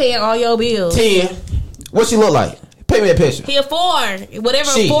 But he paying all your bills. 10. What she look like? Paint me a picture. He a 4.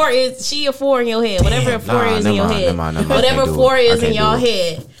 Whatever a 4 is, she a 4 in your head. Whatever a 4 is in your head. Whatever 4 is in your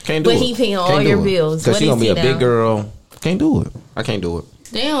head. Can't do it. But he paying all your bills. Because she gonna be a big girl. Can't do it. I can't do it.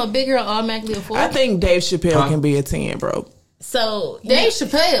 Damn, a big girl automatically a 4. I think Dave Chappelle can be a 10, bro. So Dave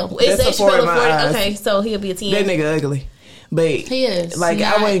Chappelle. Is That's Dave a 4 in Chappelle my 40? eyes. Okay, so he'll be a 10. That nigga ugly. But he is. Like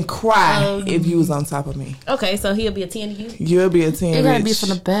I wouldn't cry if you was on top of me. Okay, so he'll be a 10 to you? You'll be a 10. It gotta be from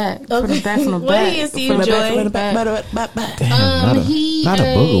the back. From the back, from the back. What is he, From the back, Joy? from the back. Damn, not a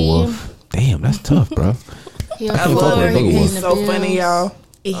booger wolf. Damn, that's tough, bro. I love it. He's so funny, y'all.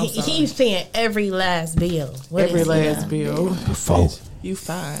 He's paying every last bill. Every last bill. 4. You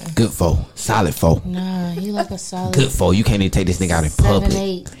fine. Good 4. Solid 4. Nah, he like a solid. Good 4. You can't even take this nigga out in public.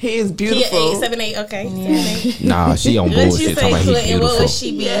 7-8. He is beautiful. 7, 8. Okay. Yeah. Nah, she on bullshit. Talking about he beautiful. What would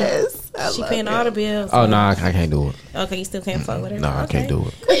she be? Yes. She paying all the bills. Oh, nah, I can't do it. Okay, you still can't fuck with her? No, I can't do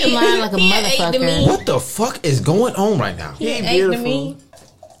it. Look at mine like a motherfucker. What the fuck is going on right now? He beautiful. beautiful.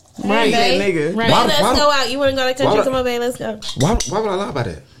 Right, that nigga. Right. Let's go out. You want to go to the country? Come on, babe. Let's go. Why would I lie about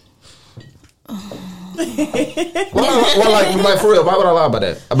that? Like for real, why would I lie about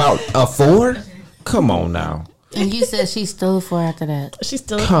that? About a 4? Come on now. And you said she's still a 4 after that. She's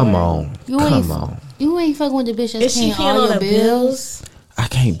still Come on. You ain't fucking with the bitch that's paying paying all your bills. I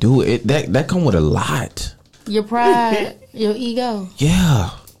can't do it. That come with a lot. Your pride, your ego.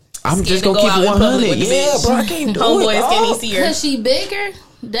 Yeah. I'm just gonna keep it 100. Yeah, bro, I can't do it. Homeboys can't even see her. Cause she bigger.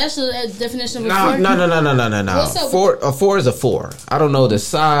 That's the definition of a 4. No. What's up A 4 is a 4. I don't know the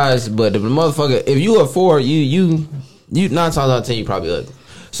size, but the motherfucker, if you a 4, you 9 times out of 10 you probably ugly.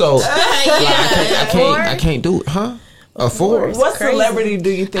 So I can't do it, huh? A 4. What celebrity do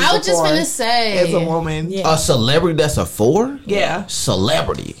you think? I was just gonna say, as a woman, a celebrity that's a 4. Yeah,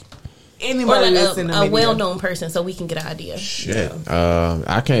 celebrity. Anybody or that's in the a media. well-known person, so we can get an idea. Shit.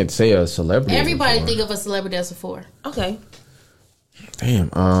 I can't say a celebrity. Everybody think of a celebrity as a 4. Okay. Damn.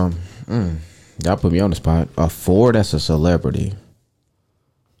 Y'all put me on the spot. A 4 that's a celebrity.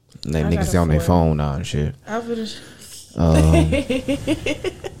 And they niggas on their phone now and shit.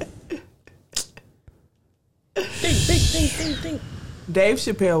 Think. Dave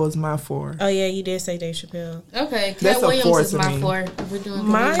Chappelle was my 4. Oh yeah, you did say Dave Chappelle. Okay, That's Cat a Williams 4 is to my me. 4. We're doing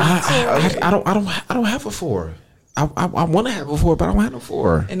Mine? I don't have a 4. I want to have a 4, but I don't have no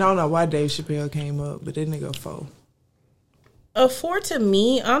 4. And I don't know why Dave Chappelle came up, but that nigga 4. A 4 to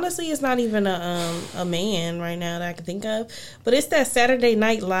me, honestly, it's not even a man right now that I can think of. But it's that Saturday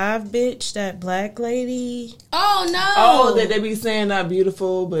Night Live bitch, that black lady. Oh, no. Oh, that they be saying not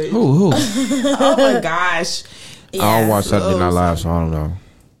beautiful, but... Who? Oh, my gosh. Yeah. I don't watch Saturday Night Live, so I don't know.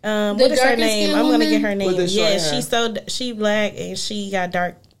 What is her name? I'm going to get her name. Yeah, hair. she black and she got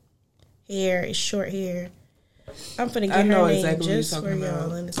dark hair, short hair. I'm finna get her name exactly just for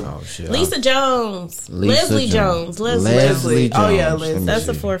y'all. Oh shit! Lisa Jones, Leslie Jones, Leslie Jones. Oh yeah, Leslie. That's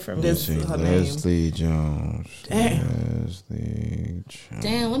a 4 for me. That's her name. Leslie Jones. Damn. Leslie Jones.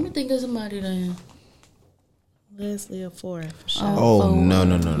 Damn, let me think of somebody then. Leslie a 4 for sure. Oh no!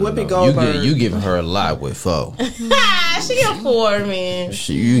 Whoopi Goldberg. You giving her a lot with 4. She a 4, man.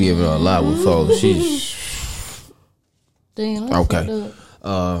 You giving her a lot with 4. She's Damn. okay.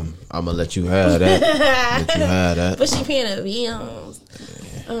 I'm gonna let you have that. But she paying a bills.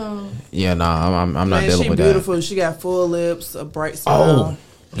 Yeah, I'm not dealing with that. She beautiful. She got full lips, a bright Oh, smile.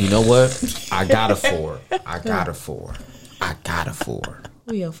 you know what? I got a 4. I got a 4.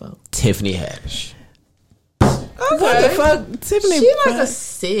 Who your 4? Tiffany Haddish. Okay. What the fuck? Tiffany. She like a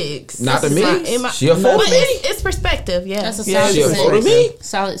 6. Not to me. She a 4 But to me. it's perspective, yeah. That's a solid She a 4 to me.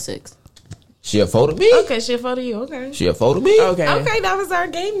 Solid 6. She a 4 to me. Okay, she a 4 to you. Okay. She a 4 to me. Okay, that was our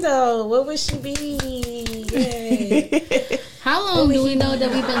game though. What would she be? Yay. How long do we know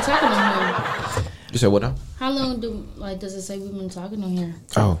that we've been talking on here? You said what now? How long does it say we've been talking on here?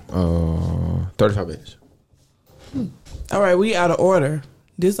 35 minutes. All right, we out of order.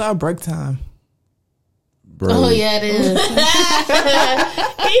 This is our break time. Bro. Oh yeah, it is.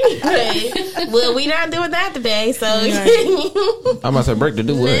 Anyway, well, we not doing that today, so I'm about to say break to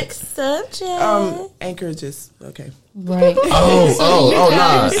do what? next subject. Anchor just okay. Right.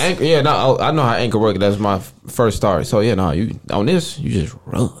 Nah. Anchor, yeah, no, I know how Anchor works. That's my first start. So yeah, no, you on this, you just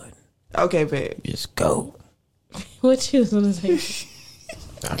run. Okay, babe. You just go. What you was gonna say?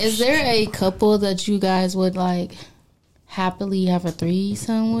 Is there a couple that you guys would like happily have a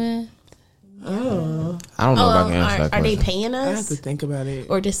threesome with? Oh, I don't know if I can answer that are they question. paying us? I have to think about it.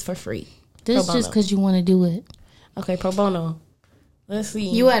 Or just for free? This just because you want to do it. Okay, pro bono. Let's see.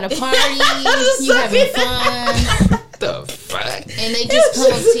 You at a party, you having fun. The fuck? And they just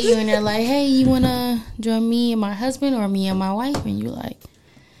come up to you and they're like, hey, you want to join me and my husband or me and my wife? And you're like,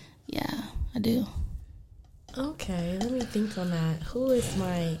 yeah, I do. Okay, let me think on that. Who is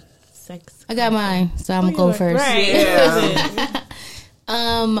my sex? I got mine, so I'm going to go first. Right. Yeah.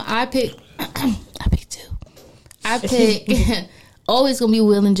 I pick 2. I pick always gonna be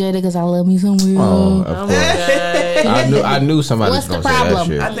Will and Jada because I love me some Will. Oh, of course. I knew somebody was gonna say that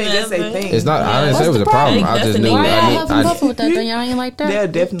shit. I think that's a thing. It's not. I didn't say it was a problem. I just knew. Why y'all huffing with that thing? Y'all ain't like that? They'll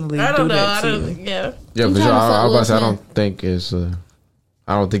definitely do that to you. Yeah. Yeah, but I was about to say I don't think it's.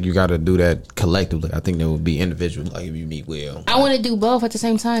 I don't think you got to do that collectively. I think there would be individual, like if you meet Will. I want to do both at the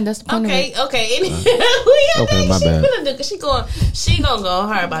same time. That's the point of it. Okay. Okay, my bad. She gonna go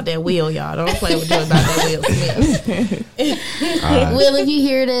hard about that Will, y'all. Don't play with her about that Will Smith. Right. Will, if you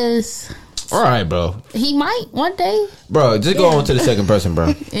hear this, all right, bro. he might one day. Bro, just go on to the second person,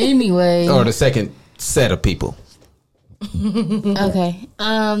 bro. Anyway, or the second set of people. Okay.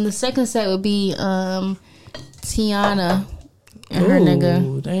 The second set would be Tiana and her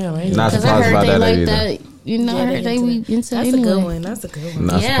nigga. Damn, Not because surprised I heard about they that like either. that. You know, I heard they be into That's anyway. a good one. That's a good one.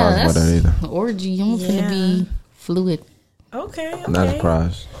 Not surprised about that either. Orgy. I'm finna be fluid. Okay. Not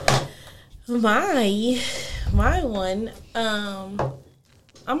surprised. My one. I'm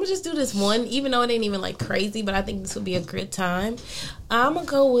gonna just do this one, even though it ain't even like crazy, but I think this would be a good time. I'm gonna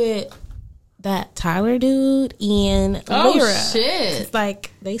go with that Tyler dude and Lyra. Oh shit! It's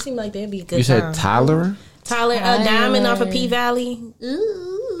like they seem like they'd be a good. You time. said Tyler? Tyler, a diamond off of P Valley. Ooh.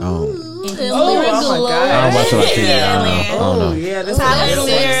 Oh. And Oh my God. I don't watch it like that. Oh yeah, that's Tyler, a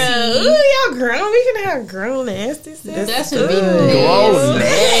Lyra. Ooh, y'all grown. We can have grown nasty sex. That should be Oh,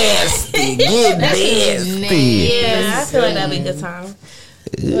 nasty. Get nasty. Yeah, I feel like that'd be a good time.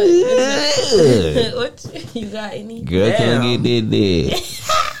 What you got? Any? Girl, can I get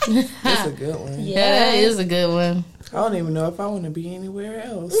that? That's a good one. Yeah, that is a good one. I don't even know if I want to be anywhere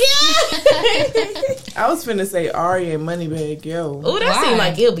else. I was finna say Ari and Moneybag Yo. Oh, that seems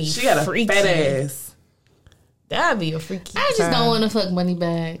like it'll be. She got a freaky. fat ass. That'd be a freaky. I just don't want to fuck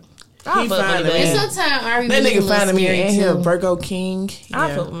Moneybag. I'll He fuck fine to Moneybag. me. And sometimes Ari That be a nigga little finding me scary in here, too. Virgo King. I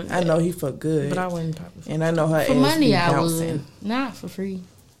Yeah, fuck with Moneybag. I know he fuck good. But I wouldn't probably. And I know her For ass money, be I bouncing. would. Not for free.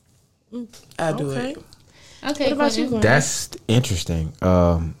 I do Okay. it. Okay, What about you? Quentin? That's interesting.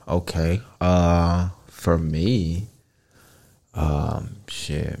 Okay. For me,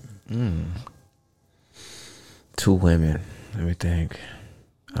 shit. 2 women. Let me think.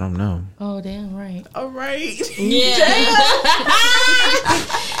 I don't know. Oh, damn right. All right. Yeah.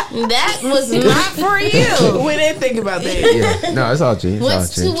 That was not for you. We didn't think about that. Yeah. No, it's all G.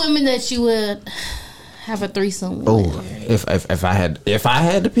 What's 2 women that you would have a threesome with? Oh, if I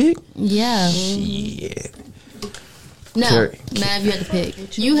had to pick? Yeah. Shit. No, now if you had to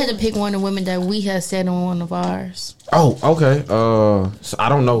pick. You had to pick one of the women that we had said on one of ours. Oh, okay. So I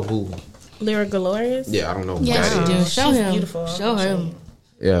don't know who. Lyra Glorious? Yeah, I don't know who Yes, that you is. do. Show She's him. beautiful. Show him.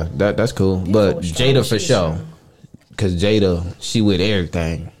 Yeah, that's cool. But Jada for sure. Because Jada, she with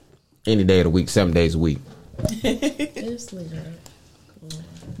everything. Any day of the week, 7 days a week.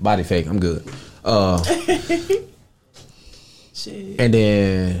 Body fake, I'm good. Shit. And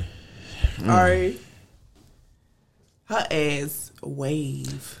then... Alright. Her ass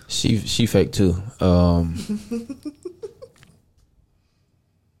wave. She fake too.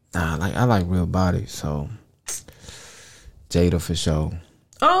 I like real bodies, so Jada for sure.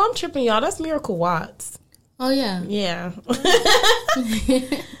 Oh, I'm tripping, y'all. That's Miracle Watts. Oh, yeah. Yeah.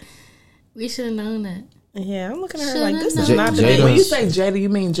 We should have known that. Yeah, I'm looking at her Should've like, this known. is not the Jada- bitch. When you say Jada, you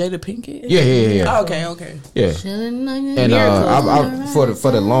mean Jada Pinkett? Yeah. Oh, okay. Yeah. Should've known. And I for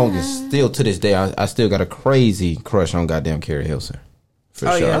the longest, still to this day, I still got a crazy crush on goddamn Carrie Hilson. For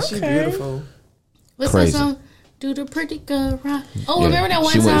Oh sure. yeah, she's beautiful. What's Crazy. that song? Do the pretty girl rock. Oh, Yeah. remember that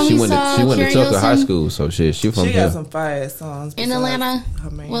one she time went, we she went saw to, she went to Carrie Tucker High Hilson School, so she from She here. got some fire songs in besides Atlanta her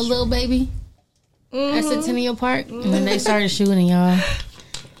with mainstream. Lil Baby at Centennial Park, and then they started shooting y'all,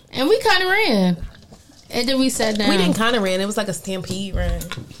 and we kind of ran, and then we sat down. We didn't kind of ran. It was like a stampede run.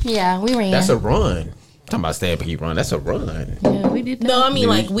 Yeah, we ran. That's a run. Talking about stampede run. That's a run. Yeah, we did. That. No, I mean,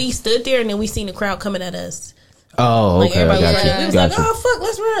 like, we stood there and then we seen the crowd coming at us. Oh, Like, okay. everybody was Got running. We you. was Got like, you. oh, fuck,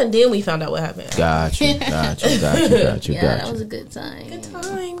 let's run. Then we found out what happened. Got you. Yeah, that was a good time. Good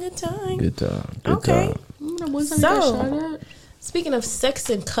time. Good time. Okay. So, So, speaking of sex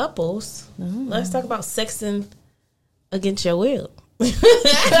and couples, let's talk about sexing against your will.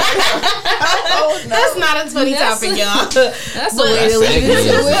 That's not a funny topic, y'all. that's the way to leave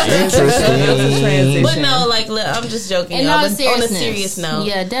it. Interesting. But no, like, look, I'm just joking. And y'all, on but on a serious note,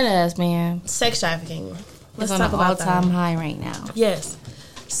 yeah, dead ass man. sex trafficking. Let's It's on talk an about all-time that. high right now. Yes.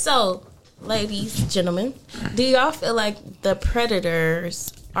 So, ladies, gentlemen, do y'all feel like the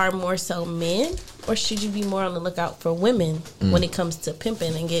predators are more so men, or should you be more on the lookout for women when it comes to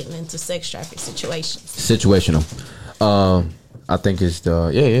pimping and getting into sex trafficking situations? Situational. I think it's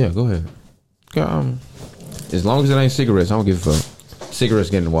the Go ahead. As long as it ain't cigarettes, I don't give a fuck. Cigarettes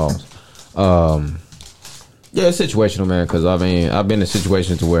get in the walls. Yeah, it's situational, man. Because I mean, I've been in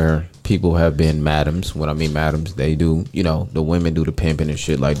situations to where people have been madams. When I mean madams, they do. You know, the women do the pimping and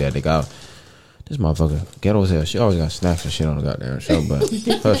shit like that. They got this motherfucker ghetto as hell. She always got snacks and shit on the goddamn show, but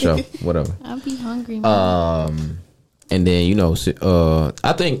her show, whatever. I'll be hungry, man. And then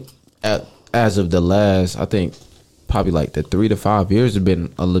I think as of the last, probably like the 3 to 5 years have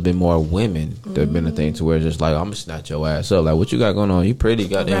been a little bit more women. There's been a thing to where it's just like, I'm gonna snatch your ass up. Like, what you got going on? You pretty,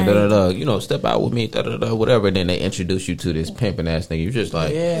 goddamn, Right. da da da. You know, step out with me, da da da, whatever. And then they introduce you to this pimping ass nigga. You're just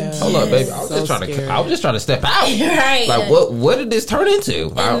like, hold up, baby. I was just trying to step out. Right. Like, what did this turn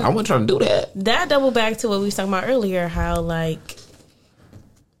into? I wasn't trying to do that. That double back to what we was talking about earlier, how like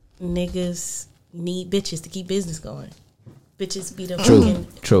niggas need bitches to keep business going. Bitches be the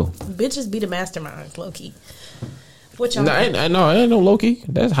True. bitches be the masterminds, low key. What y'all No, ain't no low key.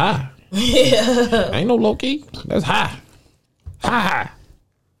 That's high. Yeah. Ain't no low key. That's high. High.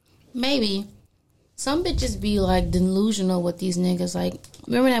 Maybe some bitches be like delusional with these niggas. Like,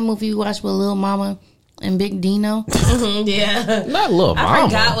 remember that movie we watched with Lil Mama and Big Dino? Yeah. Not Lil Mama. I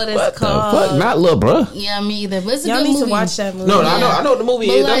forgot what it's called. The fuck? Not Lil Bruh. Yeah, me either. But it's a Y'all good need movie. to watch that movie. No, Yeah. I know what the movie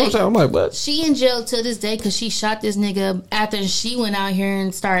But is. That's what I'm like, saying. I'm like, what? She in jail to this day because she shot this nigga after she went out here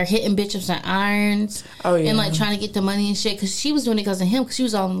and started hitting bitches with irons. Oh, yeah. And like trying to get the money and shit because she was doing it because of him because she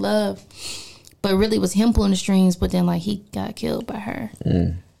was all in love. But really it was him pulling the strings. But then like he got killed by her.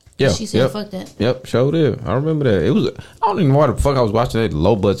 Yeah, She said, fuck that. Yep, sure did. I remember that. It was. I don't even know why the fuck I was watching that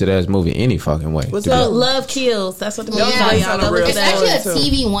low budget ass movie any fucking way. What's To be- up? So Love Kills. That's what the movie Yeah. is. Y'all go look It's at It's that. actually a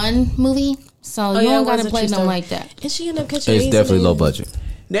too. TV One movie. So you yeah, don't it got was to a play true them story. like that. And she ended up catching It's AIDS definitely and low then- budget.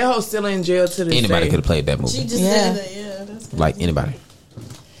 That hoe still in jail to this Anybody day. could have played that movie. She just Yeah. said that. Yeah, that's Like anybody.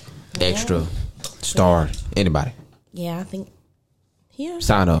 Extra, star, anybody. yeah. I think. Yeah,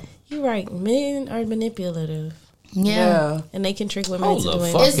 Sign up. you're right. Men are manipulative, Yeah. and they can trick women Oh, into the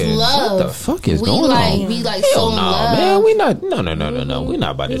doing. fuck It's is, love. What the fuck is We going like on? be like Hell so in no, love. man. We not. No. We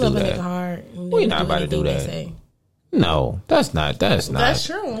not about We to do love a nigga that. hard. and We they not about to do anything that. they say. No, that's not. That's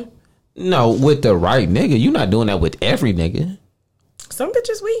true. No, with the right nigga, you not doing that with every nigga. Some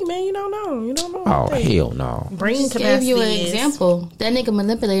bitches weak, man. You don't know. You don't know. Oh, hell no. Brain Just capacity. Give you an example. That nigga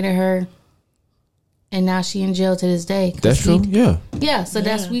manipulated her, and now she in jail to this day. That's true. Yeah. Yeah. So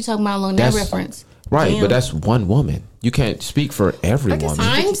that's what we talking about along that reference. Right, but that's one woman. You can't speak for every woman.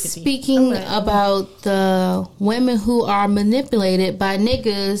 I'm speaking about the women who are manipulated by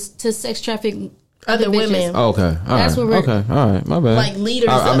niggas to sex traffic other women. Oh, okay, that's what we're okay. All right, my bad. Like leaders,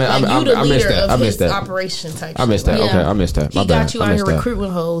 you the leader of his operation type. I missed that. Yeah. Okay, I missed that. He got you out here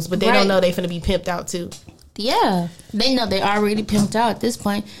recruiting hoes, but they don't know they finna be pimped out too. Yeah, they know they already pimped out at this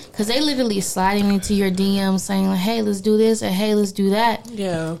point because they literally sliding into your DMs saying like, "Hey, let's do this," and "Hey, let's do that."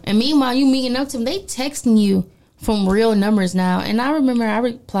 Yeah. And meanwhile, you meeting up to them, they texting you from real numbers now. And I remember I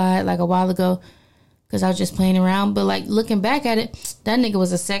replied like a while ago because I was just playing around. But like looking back at it, that nigga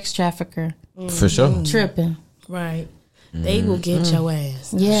was a sex trafficker. For sure. Tripping. Right. They will get your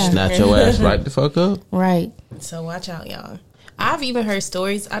ass. Yeah. Snatch your ass right the fuck up. Right. So watch out, y'all. I've even heard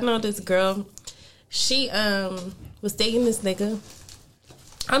stories. I know this girl. She was dating this nigga.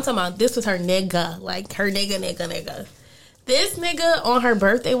 I'm talking about this was her nigga. Like her nigga. This nigga on her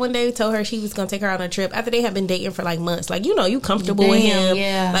birthday one day told her she was gonna take her on a trip after they had been dating for like months. Like, you know, you comfortable with him.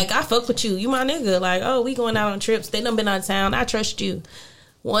 Yeah. Like, I fuck with you. You my nigga. Like, oh, we going out on trips. They done been out of town. I trust you.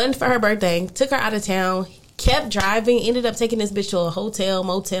 One for her birthday. Took her out of town. Kept driving. Ended up taking this bitch to a hotel,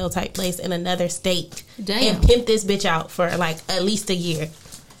 motel type place in another state. Damn. And pimped this bitch out for like at least a year.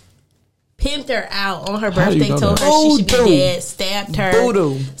 Pimped her out on her birthday, told her she should be dead, stabbed her,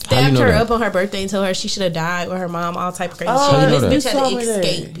 stabbed her up on her birthday and told her she should have died with her mom, all type of crazy shit. This bitch had to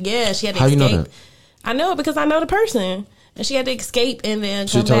escape. Yeah, she had to escape. You know that? I know it because I know the person. And she had to escape and then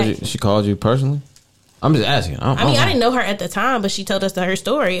she told you, she called you personally? I'm just asking. I didn't know her at the time, but she told us her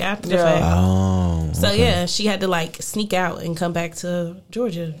story after the fact. Oh, okay. So yeah, she had to like sneak out and come back to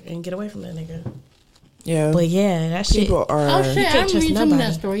Georgia and get away from that nigga. Yeah, but yeah, that shit. People are. Oh shit! I remember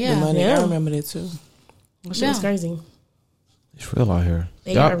that story. Yeah, the money. I remember that too. That shit was crazy. It's real out here.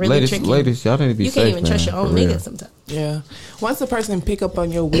 They are really tricky. Ladies, y'all need to be safe. You can't even trust your own niggas sometimes. Yeah, once a person pick up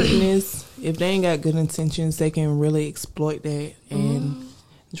on your weakness, if they ain't got good intentions, they can really exploit that and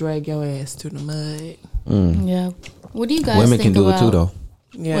drag your ass to the mud. Yeah. What do you guys Women think can do about, it too, though.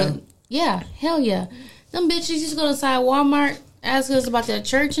 Yeah. Yeah. Hell yeah. Them bitches used to go inside Walmart, ask us about their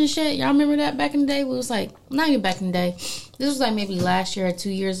church and shit. Y'all remember that back in the day? It was like, not even back in the day. This was like maybe last year or 2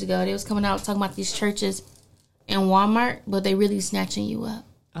 years ago. They was coming out talking about these churches in Walmart, but they really snatching you up.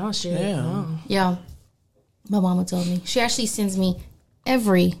 Oh shit. Yeah. Oh. Yeah. My mama told me. She actually sends me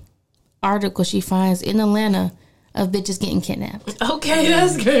every article she finds in Atlanta of bitches getting kidnapped. Okay,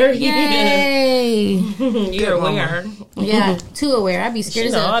 that's good. Yay! You're aware. Yeah, too aware. I'd be scared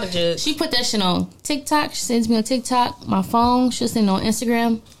as hell. She She put that shit on TikTok. She sends me on TikTok. My phone, she'll send it on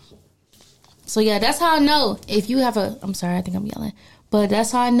Instagram. So yeah, that's how I know if you have a. I'm sorry, I think I'm yelling, but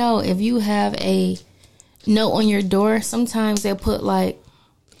that's how I know if you have a note on your door. Sometimes they'll put like.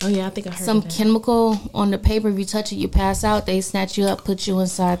 Oh yeah, I think I heard some chemical on the paper. If you touch it, you pass out. They snatch you up, put you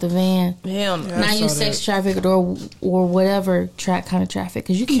inside the van. Hell no. Now you sex traffic or whatever kind of traffic,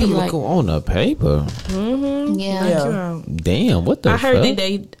 because you can chemical be like on the paper. Yeah. Damn, what the? I heard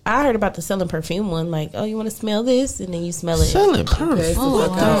fuck? I heard about the selling perfume one. Like, oh, you want to smell this, and then you smell it. Selling perfume. Oh,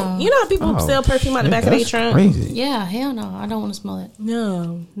 wow. You know how people sell perfume out the back of their trunk? Crazy. Yeah, hell no. I don't want to smell it.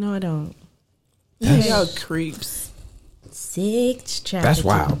 No, I don't. Y'all creeps. Sex trafficking. That's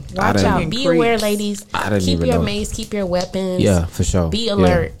wild. Watch out. Be aware, ladies. I didn't keep even your know. mace, keep your weapons. Yeah, for sure. Be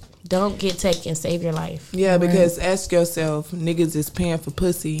alert. Don't get taken. Save your life. Yeah, because ask yourself, niggas is paying for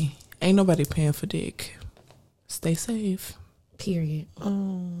pussy. Ain't nobody paying for dick. Stay safe. Period.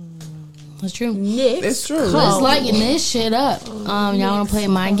 That's true. Next, It's true. Let's lighten this shit up. Y'all want to play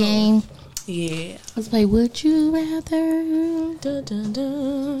my game? Yeah. Let's play Would You Rather. Dun, dun,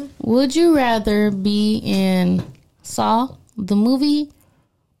 dun. Would you rather be in Saw, the movie,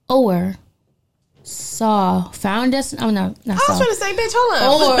 or Saw, Found Destination? Oh, no, not Saw. I was trying to say, bitch, hold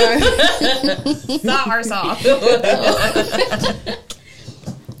up.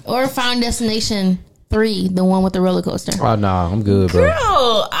 Or Found Destination 3, the one with the roller coaster. Oh no, I'm good, bro.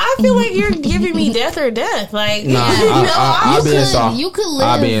 Girl, I feel like you're giving me death or death. Like, Nah, I'll be in Saw. You could live.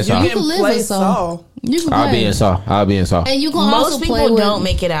 I'll be in Saw. You could live in Saw. You can play. I'll be in Saw. I'll be in Saw. And you can most also people play with, don't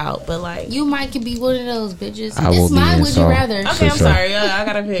make it out, but like, you might could be one of those bitches. I will It's be my in Would Saw. You Rather. okay, I'm sure. sorry. I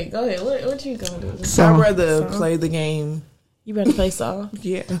gotta pick. Go ahead. What you gonna do? I'd rather play the game. You better play Saw.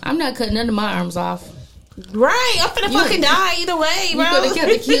 Yeah. I'm not cutting none of my arms off. Right, I'm finna fucking die either way, You bro. could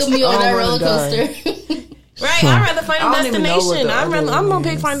have killed me on that roller coaster. Right, I'd rather Final I don't even know what Destination. the I'm other gonna one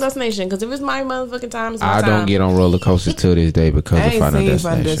pick is. Final Destination because if it's my motherfucking time, it's my I time. don't get on roller coasters till this day because I of ain't Final seen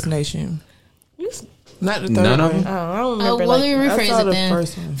Final Destination. Destination. Not the third one. Oh, I don't remember. Let me rephrase it then.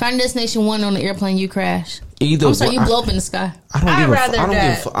 Final Destination 1 on the airplane, you crash. Either I'm sorry, you blow up in the sky. I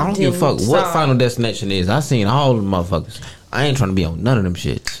don't give a fuck what Final Destination is. I seen all the motherfuckers. I ain't trying to be on none of them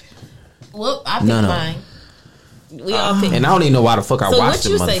shits. Well, I picked mine. We all picked. And I don't even know why the fuck I watched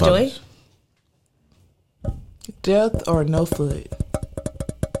them motherfuckers. So what you say, Joy? Death or no foot?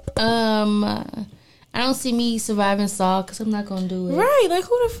 I don't see me surviving Saw because I'm not gonna do it. Right? Like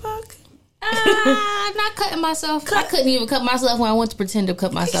who the fuck? Not cutting myself. I couldn't even cut myself when I went to pretend to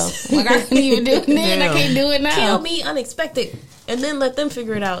cut myself. Like I couldn't even do it then. Damn. I can't do it now. Kill me unexpected, and then let them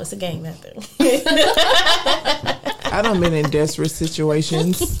figure it out. It's a game after. I done been in desperate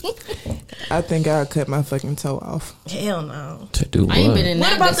situations. I think I'll cut my fucking toe off. Hell no. To do what? I ain't been in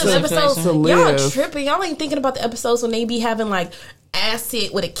what about the episodes? To y'all tripping? Y'all ain't thinking about the episodes when they be having like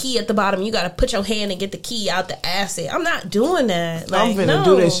acid with a key at the bottom. You got to put your hand and get the key out the acid. I'm not doing that. Like, I'm finna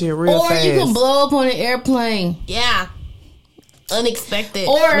do that shit real fast. Or you can blow up on an airplane. Yeah. Unexpected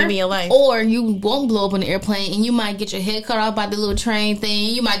in your life. Or you won't blow up on the airplane and you might get your head cut off by the little train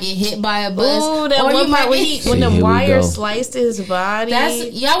thing. You might get hit by a bus. Ooh, that or one part when the wire sliced his body.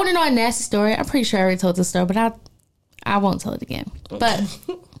 Y'all want to know a nasty story? I'm pretty sure I already told this story, but I won't tell it again. But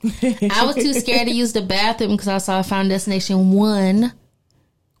I was too scared to use the bathroom because I saw Final Destination 1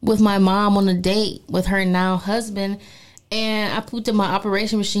 with my mom on a date with her now husband, and I pooped in my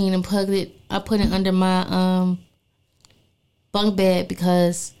operation machine and I put it under my bunk bed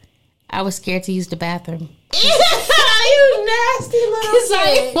because I was scared to use the bathroom. You nasty little bitch.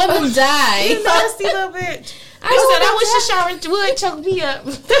 I want to die. You nasty little bitch. I wish the shower would choke me up.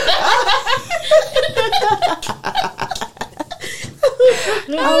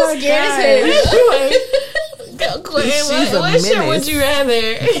 I was scared as hell. What shit would you rather?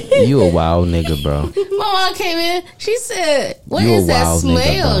 You a wild nigga, bro. My mom came in. She said, "What is that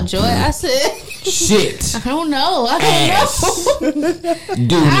smell, Joy?" I said, "Shit. I don't know.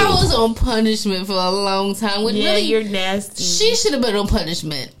 Dude, I was on punishment for a long time. You're nasty. She should have been on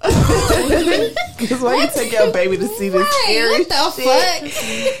punishment. Because why you take your baby to see this scary what the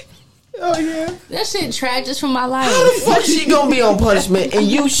shit? Fuck? Oh yeah, that shit tragic for my life. How the fuck she gonna be on punishment and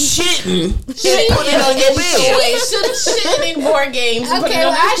you shitting? She put it on your bed. She should have shitting in board games. Okay,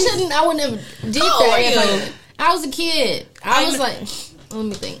 well, I shouldn't. I wouldn't have did that. I was a kid. I was like, let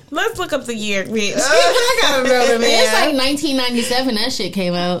me think. Let's look up the year, bitch. I gotta remember, man. It's like 1997. That shit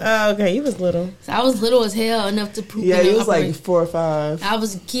came out. Oh, okay, you was little. So I was little as hell enough to prove. Yeah, he was like 4 or 5. I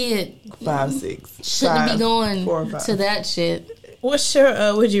was a kid. 5, 6. Shouldn't be going to that shit. What's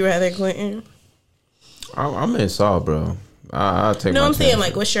your would you rather, Quentin? I'm in Saw, bro. I'll take. No, I'm saying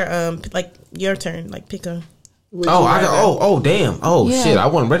like, what's your like your turn? Like, pick a. Damn. Shit, I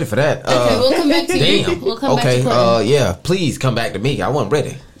wasn't ready for that. Okay, we'll come back to you. Damn. We'll come back to Quentin. Yeah. Please come back to me. I wasn't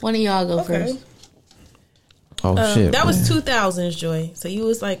ready. One of y'all go first. Oh shit. That was 2000s, Joy. So you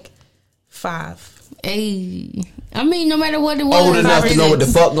was like 5. Hey, I mean, no matter what it was, old enough to know what the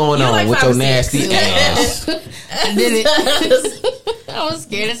fuck going on like with your nasty ass. I did it. I was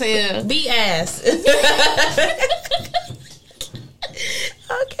scared as hell. Be ass.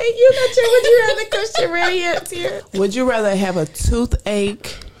 Okay, you got your would you rather question ready up here. Would you rather have a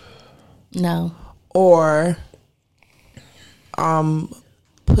toothache? No. Or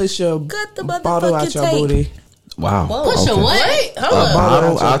push a bottle out your booty? Wow. Push a what? A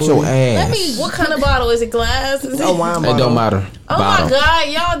bottle out your ass. What kind of bottle? Is it glass? Is a wine bottle? It don't matter. Oh my God,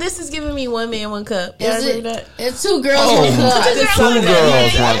 y'all, this is giving me one man, one cup. Is it? It's 2 girls, 1 cup. 2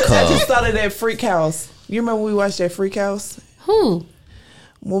 girls, 1 cup. I just thought of that Freak House. You remember we watched that Freak House? Who?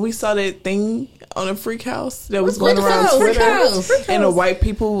 When we saw that thing on a Freak House that was going around Twitter, and the white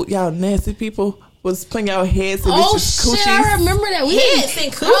people, y'all nasty people, was putting out heads and coochies. Shit, I remember that. Heads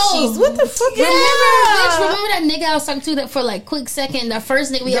and coochies. What the fuck? Remember that nigga I was talking to that for like quick second, the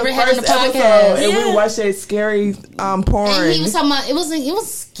first nigga we ever had on the podcast. And we watched that scary porn. And he was talking about it was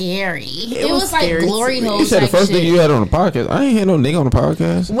scary. It was like glory holes. You said the first nigga you had on the podcast. I ain't had no nigga on the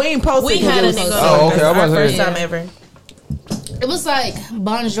podcast. We ain't posted. We had a nigga on the podcast. Oh, okay. I was first time ever. It was like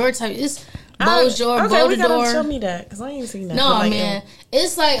bonjour type. It's bonjour, okay, we gotta Baudador. show me that because I ain't seen that. No, like, man,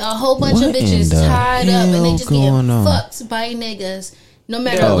 it's like a whole bunch of bitches tied up and they just getting fucked by niggas. No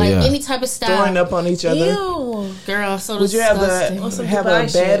matter any type of style, throwing up on each other. Ew. Girl, so would you have some a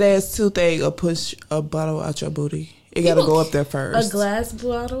badass badass toothache or push a bottle out your booty? It got to go up there first. A glass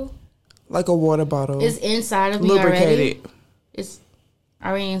bottle, like a water bottle. It's inside of me lubricated. Already. It's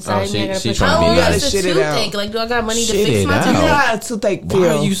already inside of me. I gotta push it out. You gotta shit it out. Like, do I got money to fix my toothache? You know toothache? how a toothache feel. Why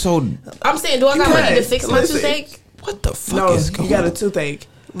are you so? I'm saying, do I got money to fix my toothache? What the fuck is going on? You got a toothache.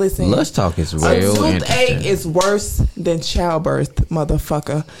 Listen, Lush Talk is real. A toothache is worse than childbirth,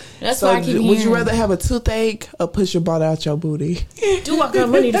 motherfucker. That's why I keep would you rather have a toothache or push your ball out your booty? Do I got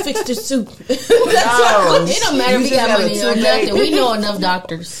money to fix this tooth? No, it don't matter if we got money or nothing. We know enough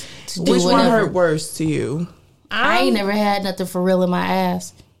doctors to do Which whatever. one hurt worse to you? I ain't never had nothing for real in my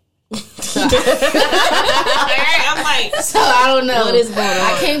ass. So, I'm like, so I don't know what is going on.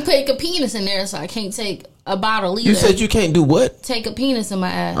 I can't take a penis in there, so I can't take a bottle either. You said you can't do what? Take a penis in my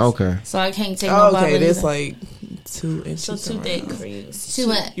ass. Okay. So I can't take no bottle Okay, that's either. like 2 inches. So toothache for you. Too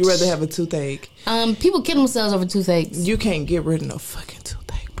much. You rather have a toothache? People kill themselves over toothaches. You can't get rid of no fucking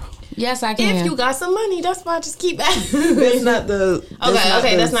toothache, bro. Yes, I can. If you got some money, that's why I just keep asking. That's not the.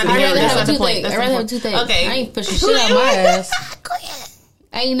 Okay, that's not the I'd rather that's have not a the point. toothache. That's I'd rather the have a point. toothache. Okay. I ain't pushing shit out my ass. Go ahead.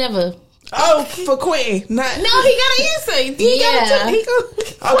 I ain't never. Oh, for Queen, not. No, he got to answer. He got to.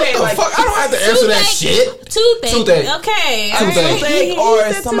 Okay, What the fuck? I don't have to answer that shit. Toothache. Okay. Toothache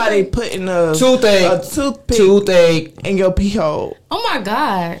or somebody putting a toothpick Toothache in your pee hole. Oh my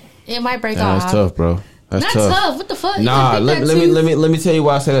god, it might break off. That's tough, bro. That's Not tough. tough. What the fuck? Nah, let me tell you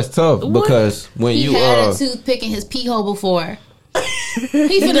why I say that's tough. What? Because when He you had a toothpick in his pee hole before.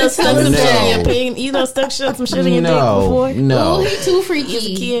 He done stuck some No. shit in your pig. You done stuck some shit in your dick before? Oh, no. he too freaky. As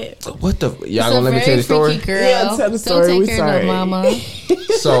a kid. What the? Y'all He's a gonna let me tell very the story? freaky girl. Yeah, tell the story. Don't We take care sorry. of mama.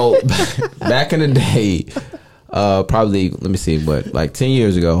 So back in the day, probably let me see, what, like 10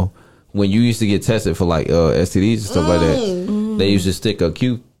 years ago, when you used to get tested for like STDs and stuff like that, they used to stick a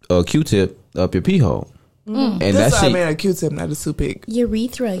Q-tip up your pee hole, and That's that why I shit. made a Q-tip, not a toothpick.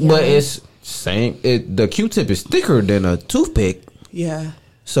 Urethra, y'all. But it's same. The Q-tip is thicker than a toothpick, Yeah.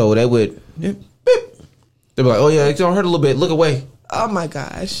 so they would. They'd be like, "Oh yeah, it's gonna hurt a little bit. Look away." Oh my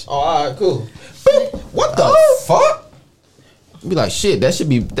gosh. Oh, all right, cool. What the fuck? Be like, shit. That should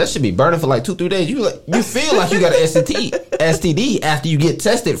be burning for like 2-3 days. You feel like you got an STD after you get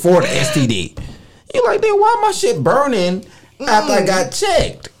tested for the STD. You're like, then why my shit burning after I got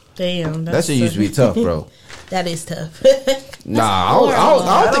checked? Damn. That shit used to be tough, bro. That is tough. Nah,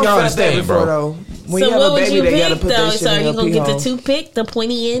 I don't think I understand, bro. Though. When So you have what a would baby, you they gotta pick put though? that shit So are in you your gonna pee get the hole. toothpick, the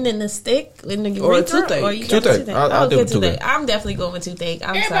pointy end, and the stick in the urethra, Or a toothache. or you got Toothache. toothache? I'll do get toothache. I'm definitely going with toothache.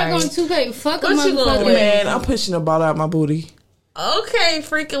 I'm Everybody sorry. going toothache. Fuck a What you going motherfucker. with? Man, I'm pushing a bottle out my booty. Okay,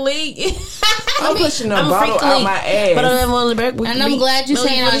 freaking league. I'm pushing a bottle out my ass. But I'm on the back. And I'm glad you're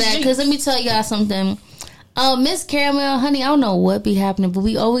saying all that, because let me tell y'all something. Miss Caramel, honey, I don't know what be happening, but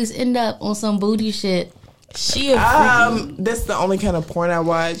we always end up on some booty shit. She a That's the only kind of porn I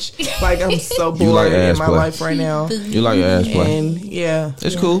watch. Like, I'm so bored like ass in my play. life right now. You like your ass play? And yeah,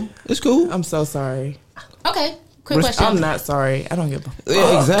 It's cool. It's cool. I'm so sorry. Okay, quick question. I'm not sorry. I don't give a fuck.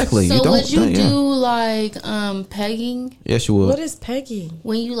 Yeah, exactly. So you don't. would you yeah. do like pegging Yes, you would. What is pegging?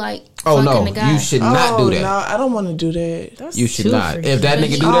 when you like Oh fucking no, the guy? you should not do that. No, I don't want to do that. That's You should too not. freaky. If that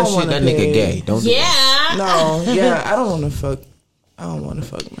nigga do I that don't shit, wanna that nigga pay. gay. Don't do that. Yeah. No, yeah, I don't want to fuck. I don't want to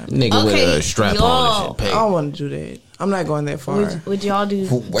fuck my. Nigga Okay, with a strap on y'all. and shit. I don't want to do that. I'm not going that far. Would y'all do?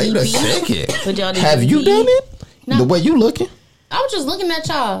 Wait a DP? second. Would y'all do? Have you DP? done it? No. The way you looking? I was just looking at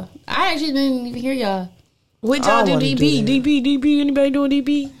y'all. I actually didn't even hear y'all. Would I y'all don't do wanna DP? do DP? Anybody doing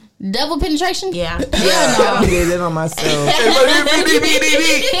DP? Double penetration? Yeah. Yeah, I don't did that on myself.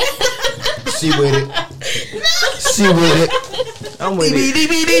 She with it. She with it. I'm with it.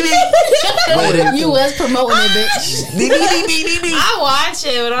 You was promoting it, bitch. I watch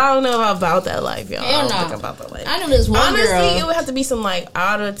it, but I don't know about that life, y'all. Hell I don't no. think about that life. I know this one Honestly, girl. it would have to be some like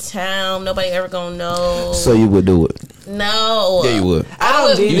out of town. Nobody ever gonna know. So you would do it? No. Yeah, you would. I don't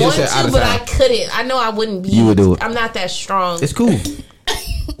would do You want just said out to, of but town. I couldn't. I know I wouldn't be. You would do it. I'm not that strong. It's cool.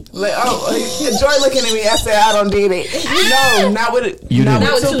 Like, Joy looking at me. I said I don't did it. No, not with it. You not did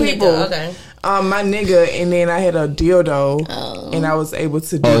it. with Not two with two people. niggas, okay. My nigga, and then I had a dildo, and I was able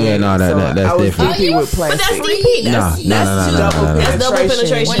to do Oh, yeah, it. no, that's I was different. DP with But plastic. that's DP. That's No. That's double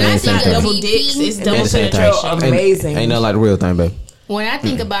penetration. When I It's think not of double DP, dicks. It's double Ain't the same thing. penetration. Amazing. Ain't nothing like the real thing, babe. When I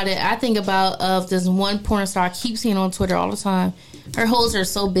think about it, I think about this one porn star I keep seeing on Twitter all the time. Her holes are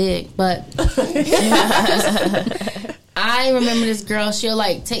so big, but I remember this girl. She'll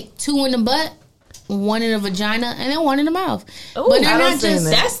like take 2 in the butt, 1 in the vagina, and then 1 in the mouth. Ooh, but they're I don't not see just.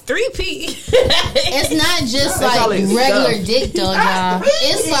 that. That's 3P. It's not just They call like it regular stuff. dick, though, y'all.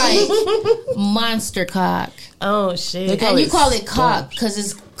 It's like monster cock, Oh shit. They and you call it cock because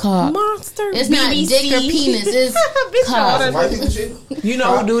it's cock. Monster. It's not BBC. dick or penis. It's cock. You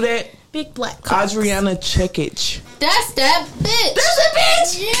know who do that? Big black cocks. Adriana Chekic. That's that bitch. That's a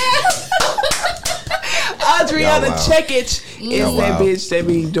bitch. Yeah. Adriana Wow. Chekic is Oh, that wow. bitch that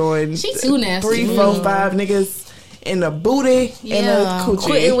be doing She too nasty. 3, 4, 5 niggas in the booty and Yeah. the coochie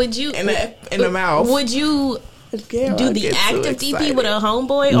Quentin, would you- in the mouth. Would you Girl, do the active DP with a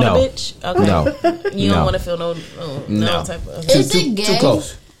homeboy or a bitch? Okay. No. You don't want to feel no type of... Is it gay? Too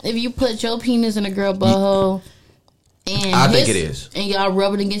close. If you put your penis in a girl butthole... And I think it is. And y'all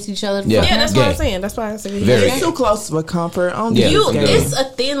rub it against each other. Yeah, that's what I'm saying. That's why I said it's too close for comfort. It's a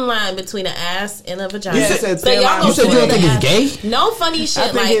thin line between an ass and a vagina. Yeah, so y'all you said you don't think it's gay? No funny shit. I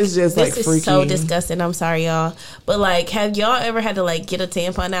think it's just this is freaky. So disgusting. I'm sorry, y'all. But like, have y'all ever had to like get a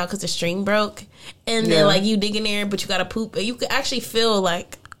tampon out because the string broke, and then like you dig in there, but you got to poop, and you could actually feel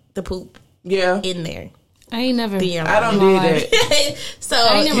like the poop. In there. I ain't never. I don't need that. So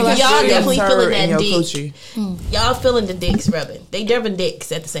y'all definitely feeling that dick. Y'all feeling the dicks rubbing. They rubbing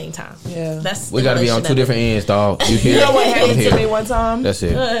dicks at the same time. Yeah, we got to be on two different ends, dog. You know what happened to me one time? That's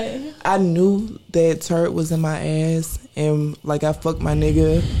it. I knew that turd was in my ass, and like I fucked my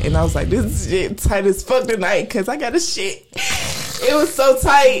nigga, and I was like, "This shit tight as fuck tonight," because I got a shit. It was so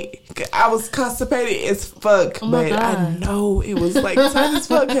tight. I was constipated as fuck, but I know it was like tight as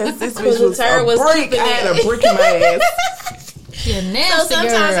fuck because this bitch was a brick. I had a brick in my ass. You're nasty, so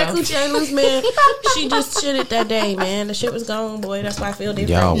sometimes that girl. coochie ain't loose, man. She just shitted that day, man. The shit was gone, boy. That's why I feel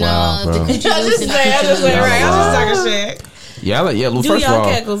different. Y'all wild, bro. I just talking shit. Well, first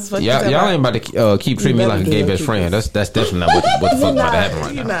of all, y'all ain't about to keep treating me like a gay best friend. That's definitely not what the fuck about to happen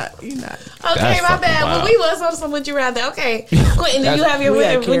right now. You're not. Okay, my bad. Well, we was on some Would You Rather. Okay, Quentin, do you have your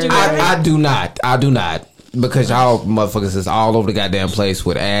Would You Rather? I do not. Because y'all motherfuckers is all over the goddamn place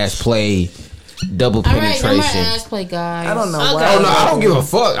with ass play, double penetration. I'm an ass play guy. I don't know why. Oh no, I don't give a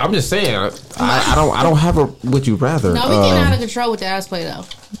fuck. I'm just saying. I don't have a Would You Rather. No, we getting out of control with the ass play though.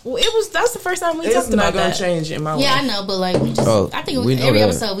 Well, that's the first time we talked about that. It's not gonna change in my way. Yeah, I know, but like we just, I think every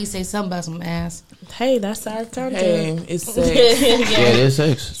episode we say something about some ass. Hey, that's our content. Hey, it's sex. Yeah, it is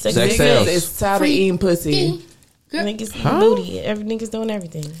sex. Sex sells. It's tired of eating pussy. Niggas eating booty. Every niggas doing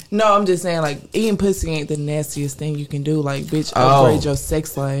everything. No, I'm just saying, like, eating pussy ain't the nastiest thing you can do. Like, bitch, upgrade your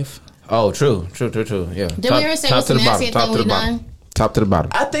sex life. Oh, true. Yeah. Did we ever say what's the nastiest thing we done? Top to the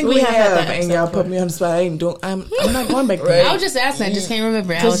bottom. I think we have, and y'all put me on the spot. I'm not going back there. I was just asking. I just can't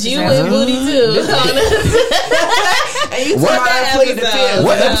remember. Because you and booty too. And you told that episode.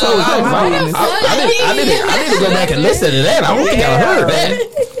 What episode was that? I need to go back and listen to that. I don't think I heard that.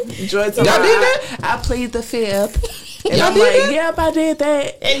 Y'all did that? I played the fifth. And I'm like, yep, I did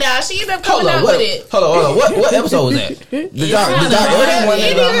that. And she ended up coming out with it. Hold on. What episode was that? Did y'all one of the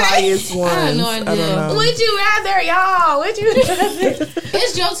highest ones? I have no idea. Would you rather, y'all? Would you rather?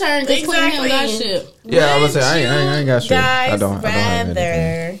 It's your turn because Quentin got shit. Yeah, I was saying I ain't got shit. I don't have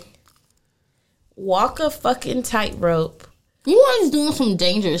anything. Walk a fucking tightrope. You always doing some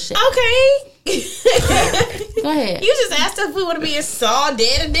dangerous shit. Okay. Go ahead. You just asked if we want to be saw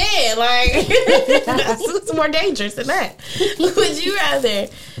dead or dead. Like, that's more dangerous than that. Would you rather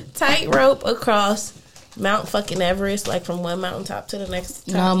tightrope across Mount fucking Everest, like from one mountaintop to the next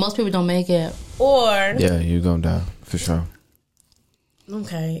top? No, most people don't make it. Or yeah, you're gonna die for sure.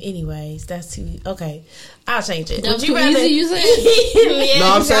 Okay. Anyways, that's too okay. I'll change it. Would you rather use it?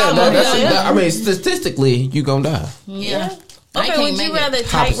 No, I'm saying I mean, statistically, you gonna die. Yeah. Okay, would you rather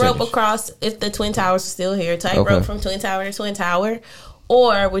tightrope across if the Twin Towers are still here, tightrope from Twin Tower to Twin Tower,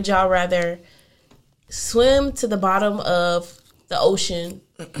 or would y'all rather swim to the bottom of the ocean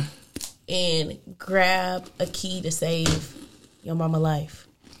and grab a key to save your mama life?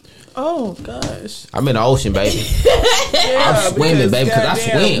 Oh gosh, I'm in the ocean, baby. I'm swimming, baby, because I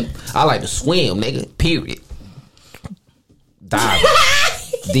swim. I like to swim, nigga. Period. Diving,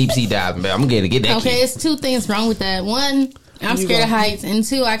 deep sea diving, baby. I'm gonna get that. Okay, it's two things wrong with that. One, I'm scared of heights, and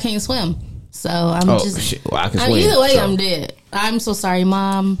two, I can't swim. So I'm shit. Well, I can swim. Either way, I'm dead. I'm so sorry,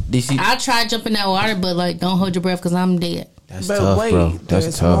 Mom. I tried jumping that water, but like, don't hold your breath because I'm dead. That's tough, bro.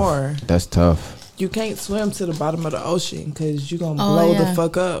 That's tough. More. That's tough. You can't swim to the bottom of the ocean because you're gonna blow the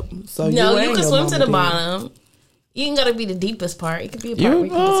fuck up. So no, you can swim to the bottom. You ain't gotta be the deepest part. It could be a part where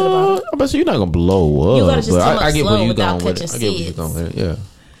you can get to the bottom. But so you're not gonna blow up. You gotta just come up I get slow where you without going catching with it. I get where you going with it. Yeah.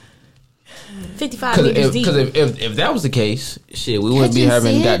 55 meters deep. Because if that was the case, shit, we wouldn't be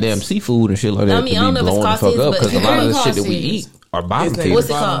having goddamn seafood and shit like that. I mean, I don't know if it's called fuck up because a lot of the shit that we eat are bottom feeders. What's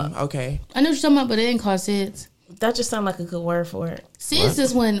it called? Okay. I know what you're talking about, but it didn't call SIDS. That just sounds like a good word for it. SIDS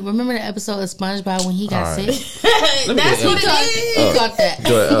is when, remember the episode of SpongeBob when he got sick? That's what it is. He got that.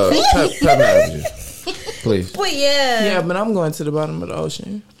 Please. But yeah, but I'm going to the bottom of the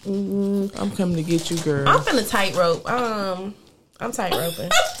ocean. I'm coming to get you, girl. I'm finna tightrope. I'm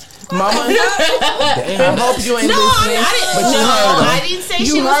tightroping. Mama, I hope you ain't listening. I didn't say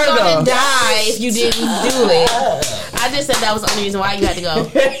she was gonna die if you didn't do it. I just said that was the only reason why you had to go.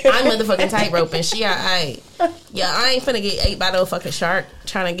 I'm motherfucking tightroping. She alright. Yeah, I ain't finna get ate by no fucking shark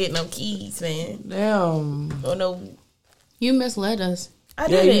trying to get no keys, man. Damn. Oh no, you misled us. I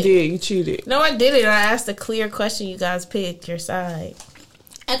did it. You did. You cheated. No, I did it. I asked a clear question. You guys picked your side.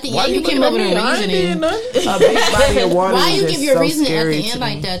 At the end, you came up with a reasoning. A big body of water. Why you give your reasoning at the end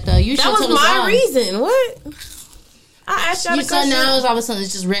like that, though? You that was my reason. What? I asked y'all the so question. now all of a sudden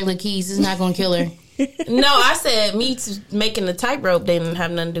it's just regular keys. It's not going to kill her. No, I said making the tightrope didn't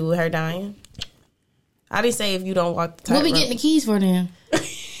have nothing to do with her dying. I didn't say if you don't walk the tightrope. What we getting the keys for then?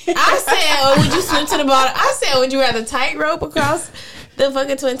 I said, would you swim to the bottom? I said, would you rather tightrope across the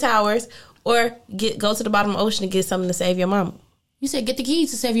fucking Twin Towers or go to the bottom of the ocean and get something to save your mama? You said get the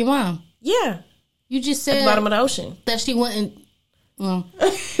keys to save your mom. Yeah. You just said at the bottom of the ocean that she wouldn't. Well,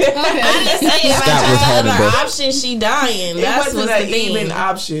 okay. I didn't say if I chose other option, she dying. It wasn't an even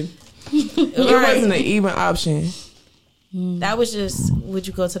option. It wasn't an even option. That was just, would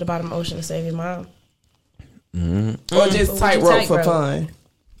you go to the bottom of the ocean to save your mom? Or just tightrope for fun?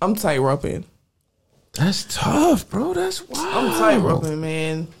 I'm tightroping. That's tough, bro. That's wild. I'm tightroping,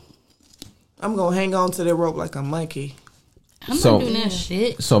 man. I'm gonna hang on to the rope like a monkey. I'm not doing that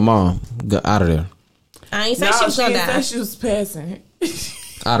shit. So, Mom, get out of there. I ain't say she was gonna die. She was passing.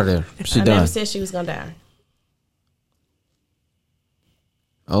 Out of there. She I done. never said she was gonna die.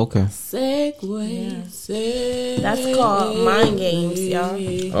 Okay. Segway. That's called mind games, y'all.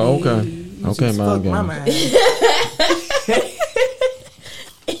 Oh, okay. Okay, mind games.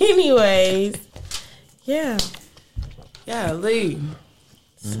 Anyways, yeah. Yeah, leave.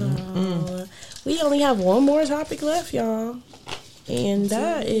 So we only have one more topic left, y'all. And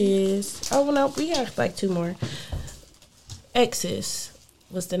that is, oh no, we have like two more. Exes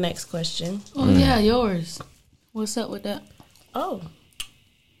was the next question. Oh yeah, yours. What's up with that? Oh,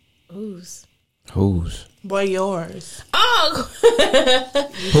 whose? Boy, yours. Oh,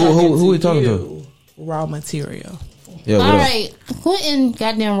 who we talking to? Raw material. Yeah. All right, Quentin,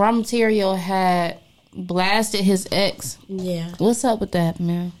 goddamn Raw Material had blasted his ex. Yeah. What's up with that,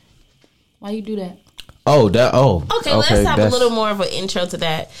 man? Why you do that? Okay, let's have a little more of an intro to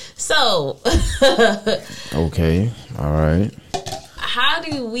that. So, okay, all right. How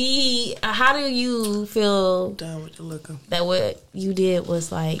do you feel Done with the liquor. that what you did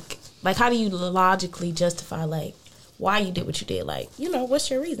was like how do you logically justify like why you did what you did? Like,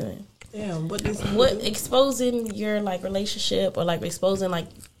 what's your reasoning? Yeah, what exposing your like relationship or like exposing like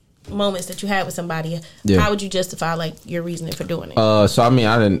moments that you had with somebody? Yeah. How would you justify like your reasoning for doing it? So I mean,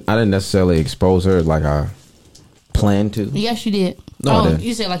 I didn't necessarily expose her like I planned to. Yes, you did. No, I didn't.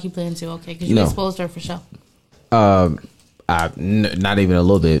 You said like you planned to. Okay, because you exposed her for sure. Not even a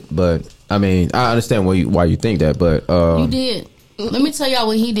little bit, but I mean, I understand why you think that, but you did. Let me tell y'all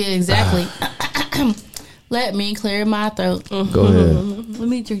what he did exactly. Let me clear my throat. Go ahead. Let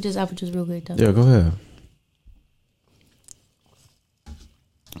me drink this apple juice real quick, though. Yeah, go ahead.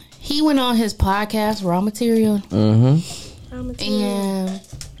 He went on his podcast, Raw Material, and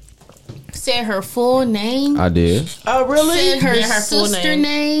said her full name. I did. Oh, really? Said her full sister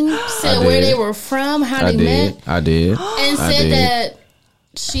name. Said where they were from, how they met. I did. And said that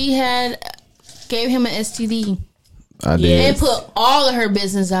she gave him an STD. I did. And put all of her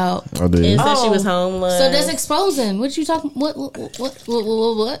business out. I did. And said she was homeless. So that's exposing. What you talking? What?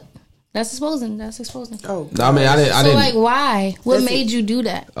 That's exposing. Oh, I mean, I didn't. So like, why? What made you do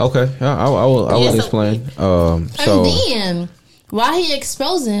that? Okay, I will explain. And then, while he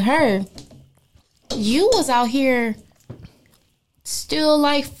exposing her, you was out here still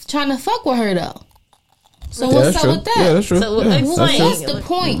like trying to fuck with her though. So what's up with that? Yeah, that's true. So what's the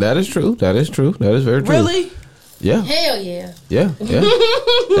point? That is true. That is very true. Really? Yeah. Hell yeah. Yeah.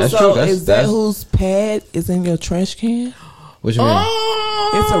 That's so true. Is that whose pad is in your trash can? What you mean?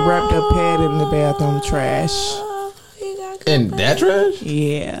 It's a wrapped up pad in the bathroom trash. In that trash?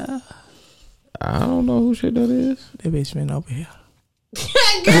 Yeah. I don't know who shit that is. That bitch been over here.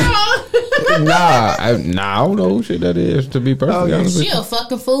 Nah, I don't know who shit that is, to be perfectly honest with She a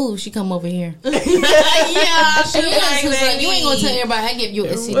fucking fool. She come over here. Yeah, she like, you ain't gonna tell everybody I give you a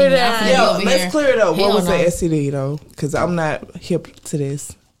STD. Yo, let's clear it up. What was the STD though? Because I'm not hip to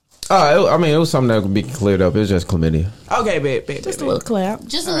this. I mean, it was something that could be cleared up. It was just chlamydia. Okay, bet. Just a little clap.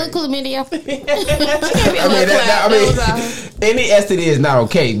 Just a little chlamydia. I mean, any STD is not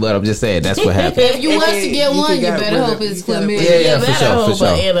okay, but I'm just saying that's what happened. If you want to get one, you better hope it's chlamydia. Yeah, for sure.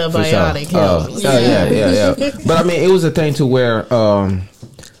 Antibiotic helps. Yeah. But I mean, it was a thing to where.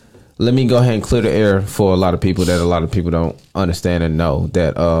 Let me go ahead and clear the air for a lot of people that a lot of people don't understand and know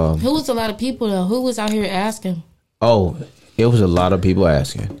that. Who was a lot of people though? Who was out here asking? Oh, it was a lot of people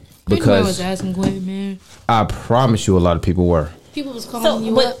asking. Because was asking Gwen, man. I promise you, a lot of people were. People was calling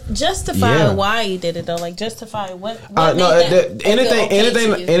you up. Justify why you did it though. Like justify what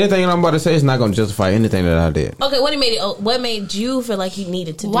anything I'm about to say is not going to justify anything that I did. Okay, what made you feel like you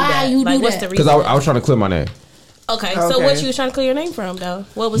needed to do that? Why you do that? What's the reason? Because I was trying to clear my name. Okay, so what you was trying to clear your name from though?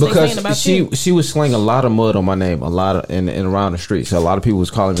 What was they saying about you? She was slinging a lot of mud on my name, and around the street. So a lot of people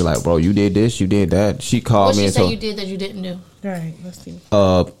was calling me like, "Bro, you did this, you did that." She called me. What she say you did that you didn't do? All right, let's see.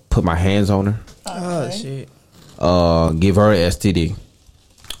 Put my hands on her. Oh shit. Give her an STD.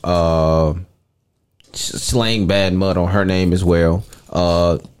 Slang bad mud on her name as well.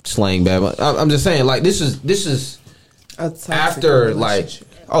 Slang bad mud. I'm just saying, like this is after like.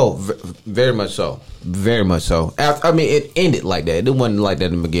 Oh, very much so. Very much so. I mean, it ended like that. It wasn't like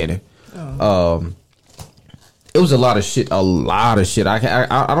that in the beginning. It was a lot of shit. I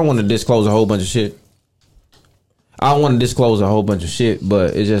don't want to disclose a whole bunch of shit. I don't want to disclose a whole bunch of shit,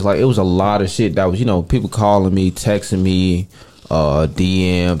 but it's just like it was a lot of shit that was, people calling me, texting me,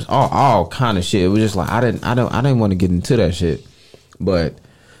 DMs, all kind of shit. It was just like I didn't want to get into that shit, but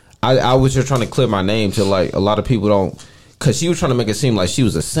I was just trying to clear my name to like a lot of people don't. Because she was trying to make it seem like she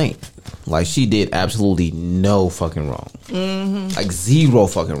was a saint. Like, she did absolutely no fucking wrong. Mm-hmm. Like, zero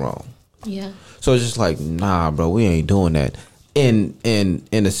fucking wrong. Yeah. So it's just like, nah, bro, we ain't doing that. In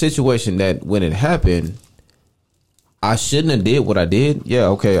a situation that when it happened, I shouldn't have did what I did. Yeah,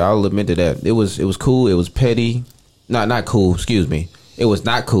 okay, I'll admit to that. It was cool. It was petty. Not cool, excuse me. It was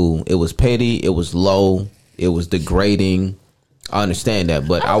not cool. It was petty. It was low. It was degrading. I understand that.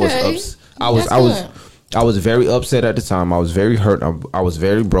 But okay. I was very upset at the time. I was very hurt. I was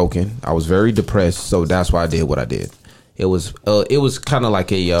very broken. I was very depressed. So that's why I did what I did. It was kind of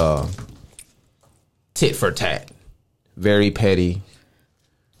like a tit for tat. Very petty.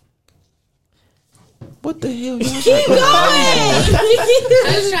 What the hell? Keep going. I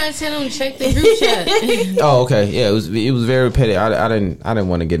was trying to tell him to check the group chat. Oh, okay. Yeah, it was very petty. I didn't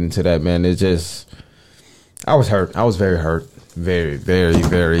want to get into that, man. It's just I was hurt. I was very hurt. Very, very,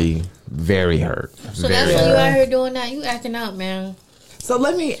 very. Very hurt. So that's why you out here doing that. You acting out, man. So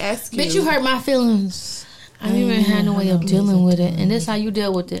let me ask you. Bitch, you hurt my feelings. I didn't even have no way of dealing with it, and that's how you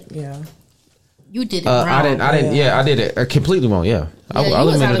dealt with it. Yeah. You did it wrong. I didn't. Yeah, I did it completely wrong. Yeah, I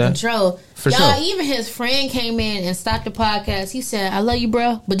was out of control. For y'all, sure. even his friend came in and stopped the podcast. He said, "I love you,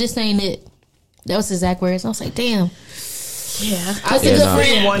 bro, but this ain't it." That was his exact words. I was like, "Damn." Yeah, I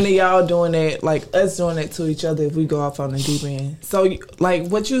think one of y'all doing that, like us doing that to each other if we go off on the deep end. So, like,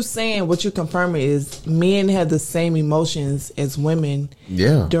 what you saying, what you confirming is men have the same emotions as women.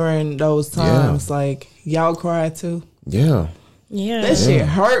 Yeah. During those times, like y'all cry too. Yeah. Yeah. That shit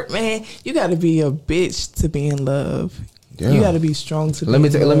hurt, man. You got to be a bitch to be in love. Yeah. You got to be strong to. Let me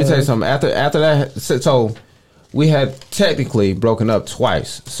tell you something. After that, so we had technically broken up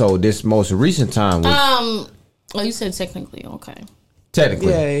twice. So this most recent time was. Oh, you said technically, okay.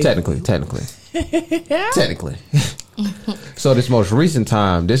 Technically. So this most recent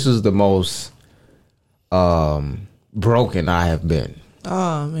time, this is the most broken I have been.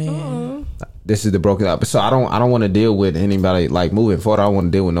 Oh man. This is the broken up. So I don't want to deal with anybody like moving forward. I don't want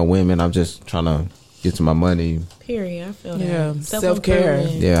to deal with no women. I'm just trying to get to my money. Period. I feel that. Yeah. Self-care.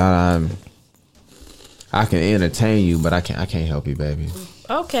 Yeah, I can entertain you, but I can't help you, baby.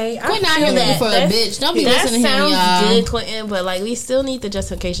 Okay, Quit not here looking for a bitch. Don't be listening to him, y'all. That sounds good, Clinton, but like we still need the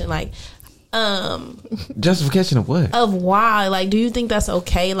justification. Like, justification of what? Of why? Like, do you think that's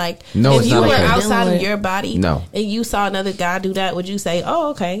okay? Like, no, if it's you not were okay. outside of your body, no, and you saw another guy do that, would you say,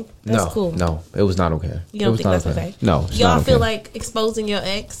 "Oh, okay, that's cool"? No, it was not okay. You don't think that's okay? No, it's y'all not feel okay. like exposing your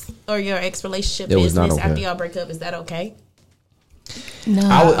ex or your ex relationship business after y'all break up? Is that okay? No,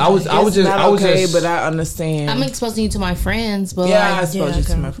 I was just, but I understand. I'm exposing you to my friends, but I expose you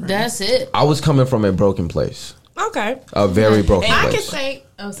to my friends. That's it. I was coming from a broken place. Okay, a very broken place. I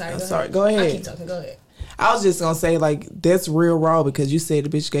can say, sorry. Go ahead. I keep talking. Go ahead. I was just gonna say, like, that's real raw because you said the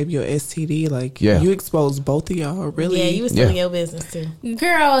bitch gave you an STD. Like, you exposed both of y'all, really. Yeah, you was telling your business too.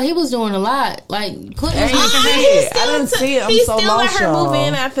 Girl, he was doing a lot. Like, I didn't see it. I'm so lost, He still let her move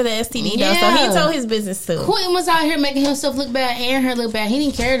in after the STD, though, so he told his business too. Quentin was out here making himself look bad and her look bad. He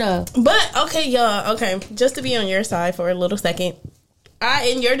didn't care though. But okay, y'all. Okay, just to be on your side for a little second,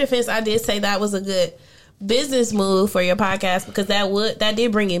 in your defense, I did say that was a good business move for your podcast because that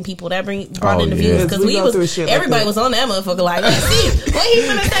did bring in people brought in the views because everybody was on that motherfucker like let's see what he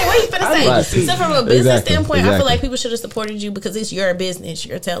finna say so from a business standpoint I feel like people should have supported you because it's your business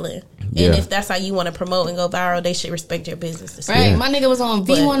you're telling and if that's how you want to promote and go viral they should respect your business right. My nigga was on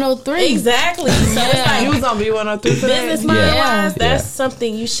V103 exactly so it's like he was on V103 business mind wise that's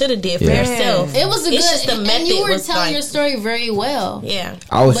something you should have did for yourself. It was a good and you were telling your story very well. Yeah,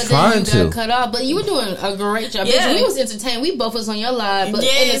 I was trying to cut off but you were doing a a great job. Yeah. We was entertained. We both was on your live, but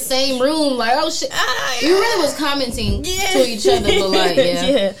in the same room, like, oh shit. We really was commenting to each other, but like,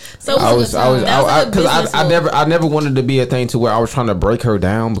 yeah. So I never wanted to be a thing to where I was trying to break her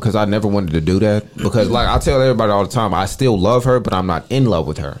down, because I never wanted to do that. Because like I tell everybody all the time, I still love her, but I'm not in love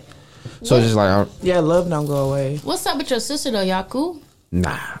with her. So it's just like, love don't go away. What's up with your sister though? Y'all cool?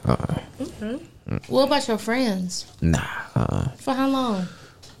 Nah. What about your friends? Nah. For how long?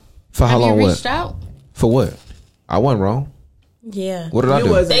 For how long? Have you reached out? For what? I wasn't wrong. Yeah. What did I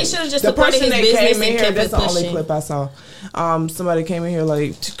do? They should have just supported his business and kept That's it the only pushing. clip I saw. Somebody came in here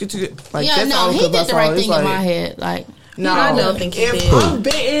like that's he the only did clip the right thing in my head. Like, no, I don't think he did. If I'm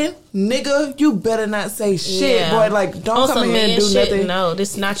betting, nigga, you better not say shit, boy. Like, don't come in here and do shit, nothing. No,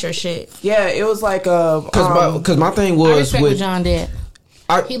 this is not your shit. Yeah, it was like because my thing was I respect with what John did.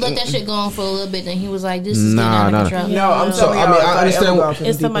 He let that shit go on for a little bit, and he was like, "This is No, I'm telling you. I understand.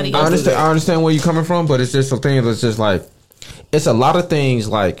 It's somebody. I understand where you're coming from, but it's just some things that's just like, it's a lot of things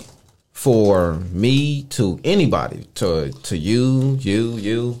like, for me to anybody, to you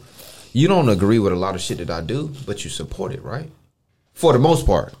don't agree with a lot of shit that I do, but you support it, right? For the most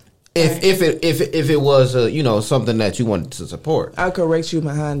part. If it was something that you wanted to support, I'll correct you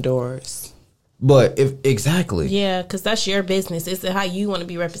behind doors. But exactly, yeah, because that's your business. It's how you want to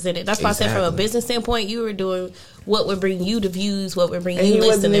be represented. That's why I said, from a business standpoint, you were doing what would bring you the views, what would bring you listeners. He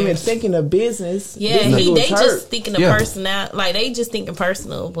wasn't even thinking of business. Yeah, they just thinking of personal. Like, they just thinking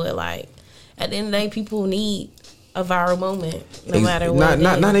personal, but like, at the end of the day, people need a viral moment, no matter what.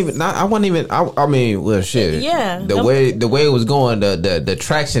 I wasn't even. I mean, well, shit. Yeah. The way it was going, the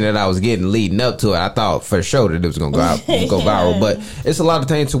traction that I was getting leading up to it, I thought for sure that it was gonna go viral. But it's a lot of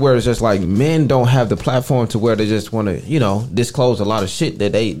things to where it's just like, men don't have the platform to where they just want to, disclose a lot of shit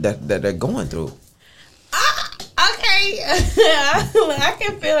that they're going through. Okay, I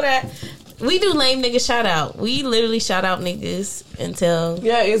can feel that. We do lame nigga shout out. We literally shout out niggas until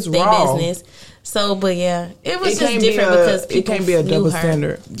it's raw business. So, but yeah, it was just different because people it can't be a double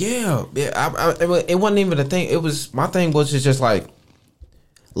standard. Yeah. It wasn't even a thing. It was, my thing was just like,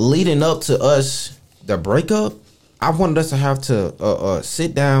 leading up to us, the breakup, I wanted us to have to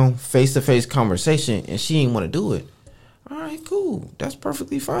sit down, face to face conversation, and she didn't want to do it. All right, cool, that's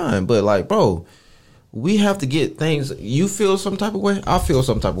perfectly fine. But like, bro, we have to get things. You feel some type of way, I feel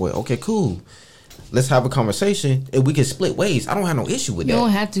some type of way. Okay, cool. Let's have a conversation, and we can split ways. I don't have no issue with that. You don't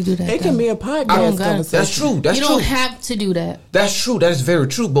have to do that. It can be a podcast conversation. That's true. You don't have to do that. That's true. That's very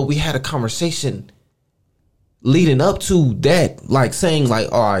true. But we had a conversation leading up to that, like saying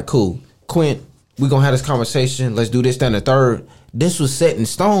like, all right, cool, Quint, we're going to have this conversation. Let's do this, then the third. This was set in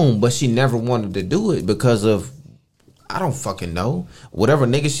stone, but she never wanted to do it because of, I don't fucking know. Whatever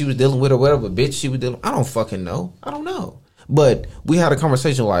nigga she was dealing with or whatever bitch she was dealing with, I don't fucking know. I don't know. But we had a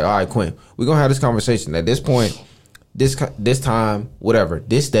conversation like, all right, Quinn, we're going to have this conversation. At this point, this time, whatever,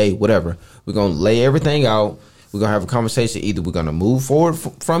 this day, whatever, we're going to lay everything out. We're going to have a conversation. Either we're going to move forward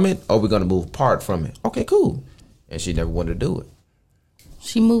from it or we're going to move apart from it. Okay, cool. And she never wanted to do it.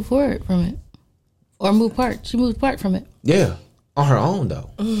 She moved forward from it. Or moved apart. She moved apart from it. Yeah. On her own, though.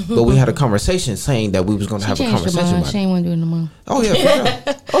 But we had a conversation saying that we was going to have a conversation about it. She ain't want to do it no more. Oh, yeah.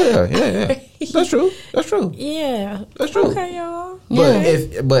 Oh, yeah. That's true. Yeah. That's true. Okay, y'all.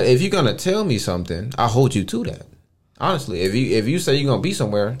 But if you're going to tell me something, I hold you to that. Honestly, if you say you're going to be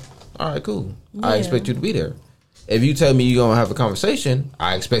somewhere, all right, cool. Yeah. I expect you to be there. If you tell me you're going to have a conversation,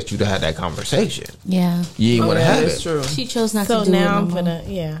 I expect you to have that conversation. Yeah. You ain't want to have it. True. She chose not to do it. So now I'm going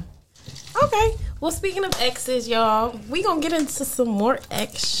to, Okay. Well, speaking of exes, y'all, we gonna get into some more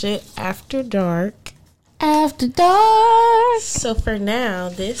ex shit after dark. After dark. So for now,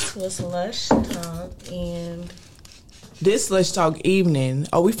 this was Lush Talk, and this Lush Talk evening.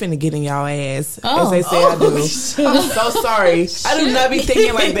 Oh, we finna get in y'all ass, as they say I do. I'm so sorry. I do not be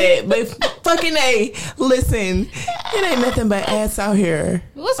thinking like that, but fucking A, listen, it ain't nothing but ass out here.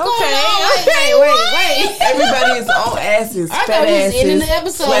 What's going on? Wait. Everybody is on asses. I thought we was ending the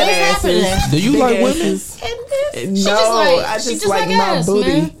episode. What's happening? Do you like women? No, I just like my ass, booty.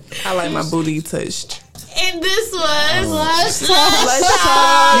 man. I like my booty touched. And this was Lush Talk. Lush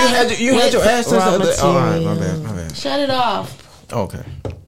Talk. You had your ass touched. Raw All right, my bad. Shut it off. Okay.